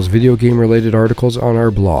 as well as video game related articles on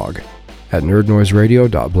our blog at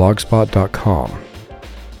nerdnoiseradio.blogspot.com.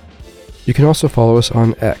 You can also follow us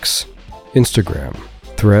on X, Instagram,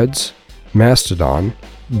 Threads, Mastodon,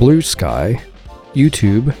 Blue Sky,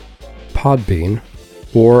 YouTube, Podbean,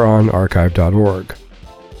 or on archive.org.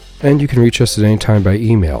 And you can reach us at any time by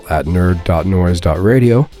email at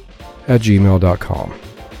nerd.noise.radio@gmail.com.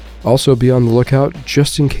 Also be on the lookout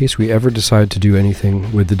just in case we ever decide to do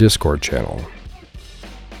anything with the Discord channel.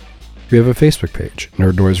 We have a Facebook page,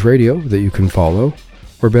 Nerd Noise Radio, that you can follow,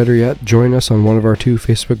 or better yet, join us on one of our two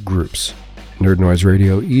Facebook groups, Nerd Noise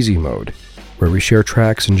Radio Easy Mode, where we share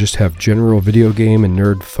tracks and just have general video game and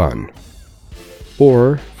nerd fun.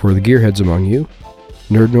 Or, for the gearheads among you,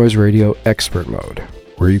 Nerd Noise Radio Expert Mode,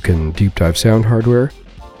 where you can deep dive sound hardware,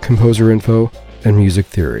 composer info, and music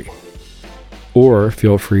theory. Or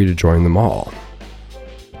feel free to join them all.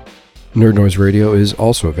 Nerd Noise Radio is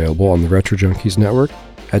also available on the Retro Junkies network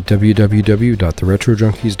at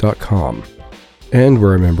www.theretrojunkies.com, and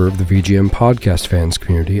we're a member of the VGM Podcast Fans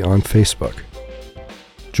community on Facebook.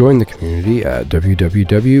 Join the community at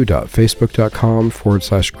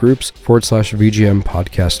www.facebook.com/groups/VGM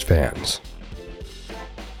Podcast Fans.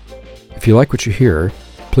 If you like what you hear,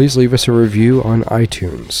 please leave us a review on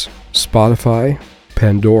iTunes, Spotify,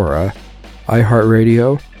 Pandora,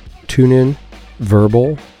 iHeartRadio, TuneIn,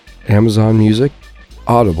 Verbal, Amazon Music,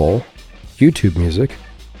 Audible, YouTube Music,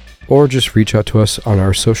 or just reach out to us on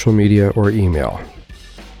our social media or email.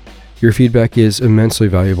 Your feedback is immensely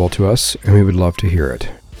valuable to us, and we would love to hear it.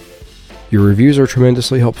 Your reviews are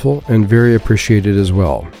tremendously helpful and very appreciated as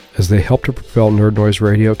well, as they help to propel Nerd Noise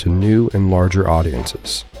Radio to new and larger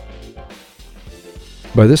audiences.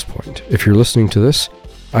 By this point, if you're listening to this,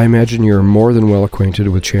 I imagine you're more than well acquainted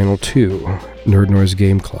with Channel 2, Nerd Noise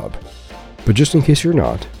Game Club. But just in case you're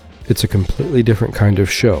not, it's a completely different kind of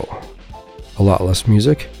show. A lot less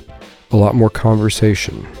music, a lot more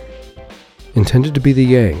conversation. Intended to be the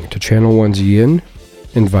yang to Channel 1's yin,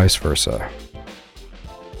 and vice versa.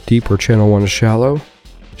 Deep where Channel 1 is shallow,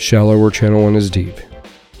 shallow where Channel 1 is deep.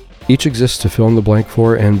 Each exists to fill in the blank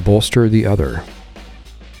for and bolster the other.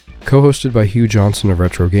 Co-hosted by Hugh Johnson of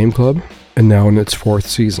Retro Game Club, and now in its 4th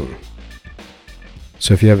season.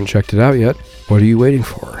 So if you haven't checked it out yet, what are you waiting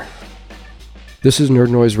for? This is Nerd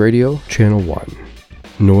Noise Radio, Channel 1.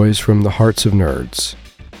 Noise from the hearts of nerds.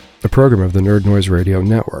 A program of the Nerd Noise Radio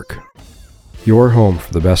Network. Your home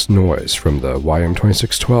for the best noise from the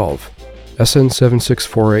YM2612,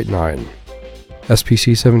 SN76489,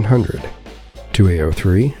 SPC 700,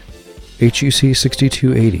 2A03, HUC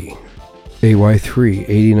 6280, AY3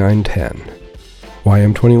 8910,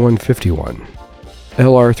 YM2151,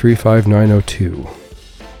 LR35902,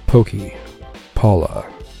 Pokey, Paula,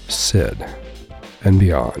 Sid, and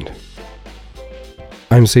beyond.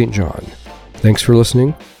 I'm St. John. Thanks for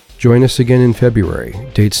listening. Join us again in February.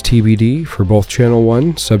 Dates TBD for both Channel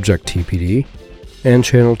 1, Subject TPD, and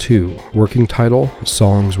Channel 2, Working Title,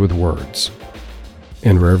 Songs with Words.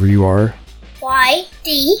 And wherever you are,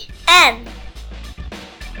 YDN.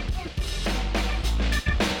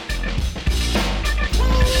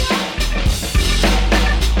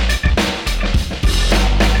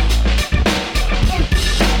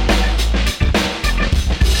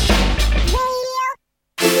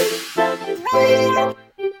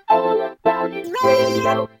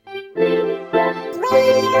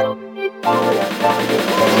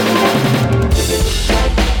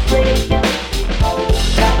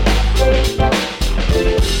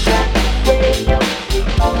 Radio.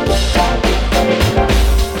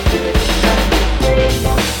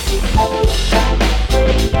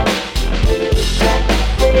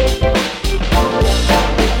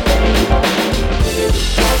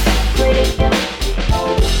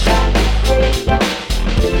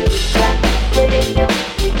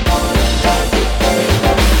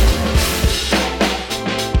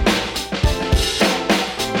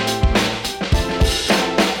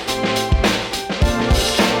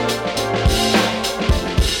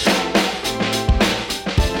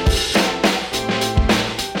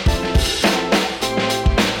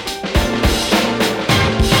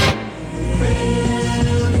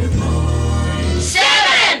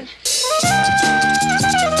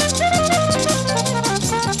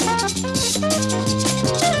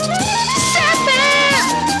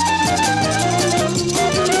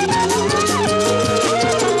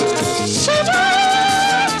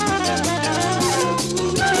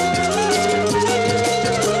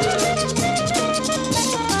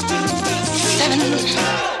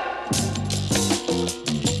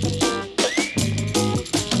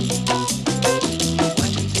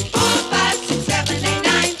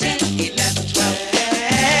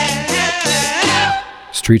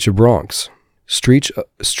 Streets of Bronx.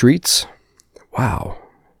 Streets? Wow.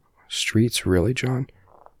 Streets, really, John?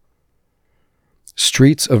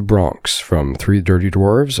 Streets of Bronx from Three Dirty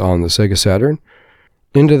Dwarves on the Sega Saturn.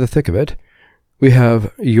 Into the Thick of It, we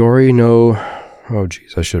have Yori no... Oh,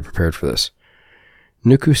 geez, I should have prepared for this.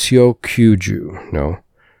 Nikusyo Kyuju. No.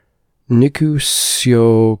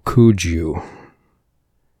 Nikusyo Kuju.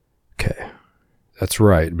 Okay. That's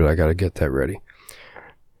right, but I gotta get that ready.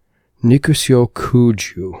 Nikusyo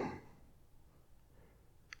Kuju.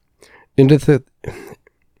 Into the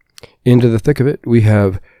Thick of It, we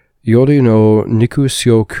have Yori no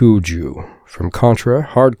Nikusyo Kuju from Contra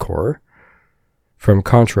Hardcore,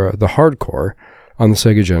 the Hardcore on the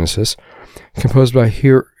Sega Genesis, composed by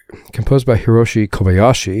Hiroshi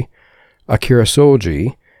Kobayashi, Akira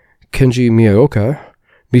Soji, Kenji Miyaoka,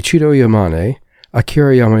 Michiro Yamane,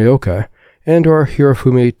 Akira Yamaoka, and or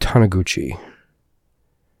Hirofumi Taniguchi.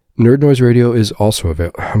 Nerd Noise Radio is also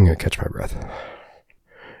available. I'm going to catch my breath.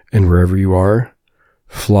 And wherever you are,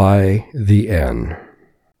 fly the N.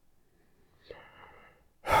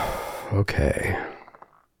 Okay.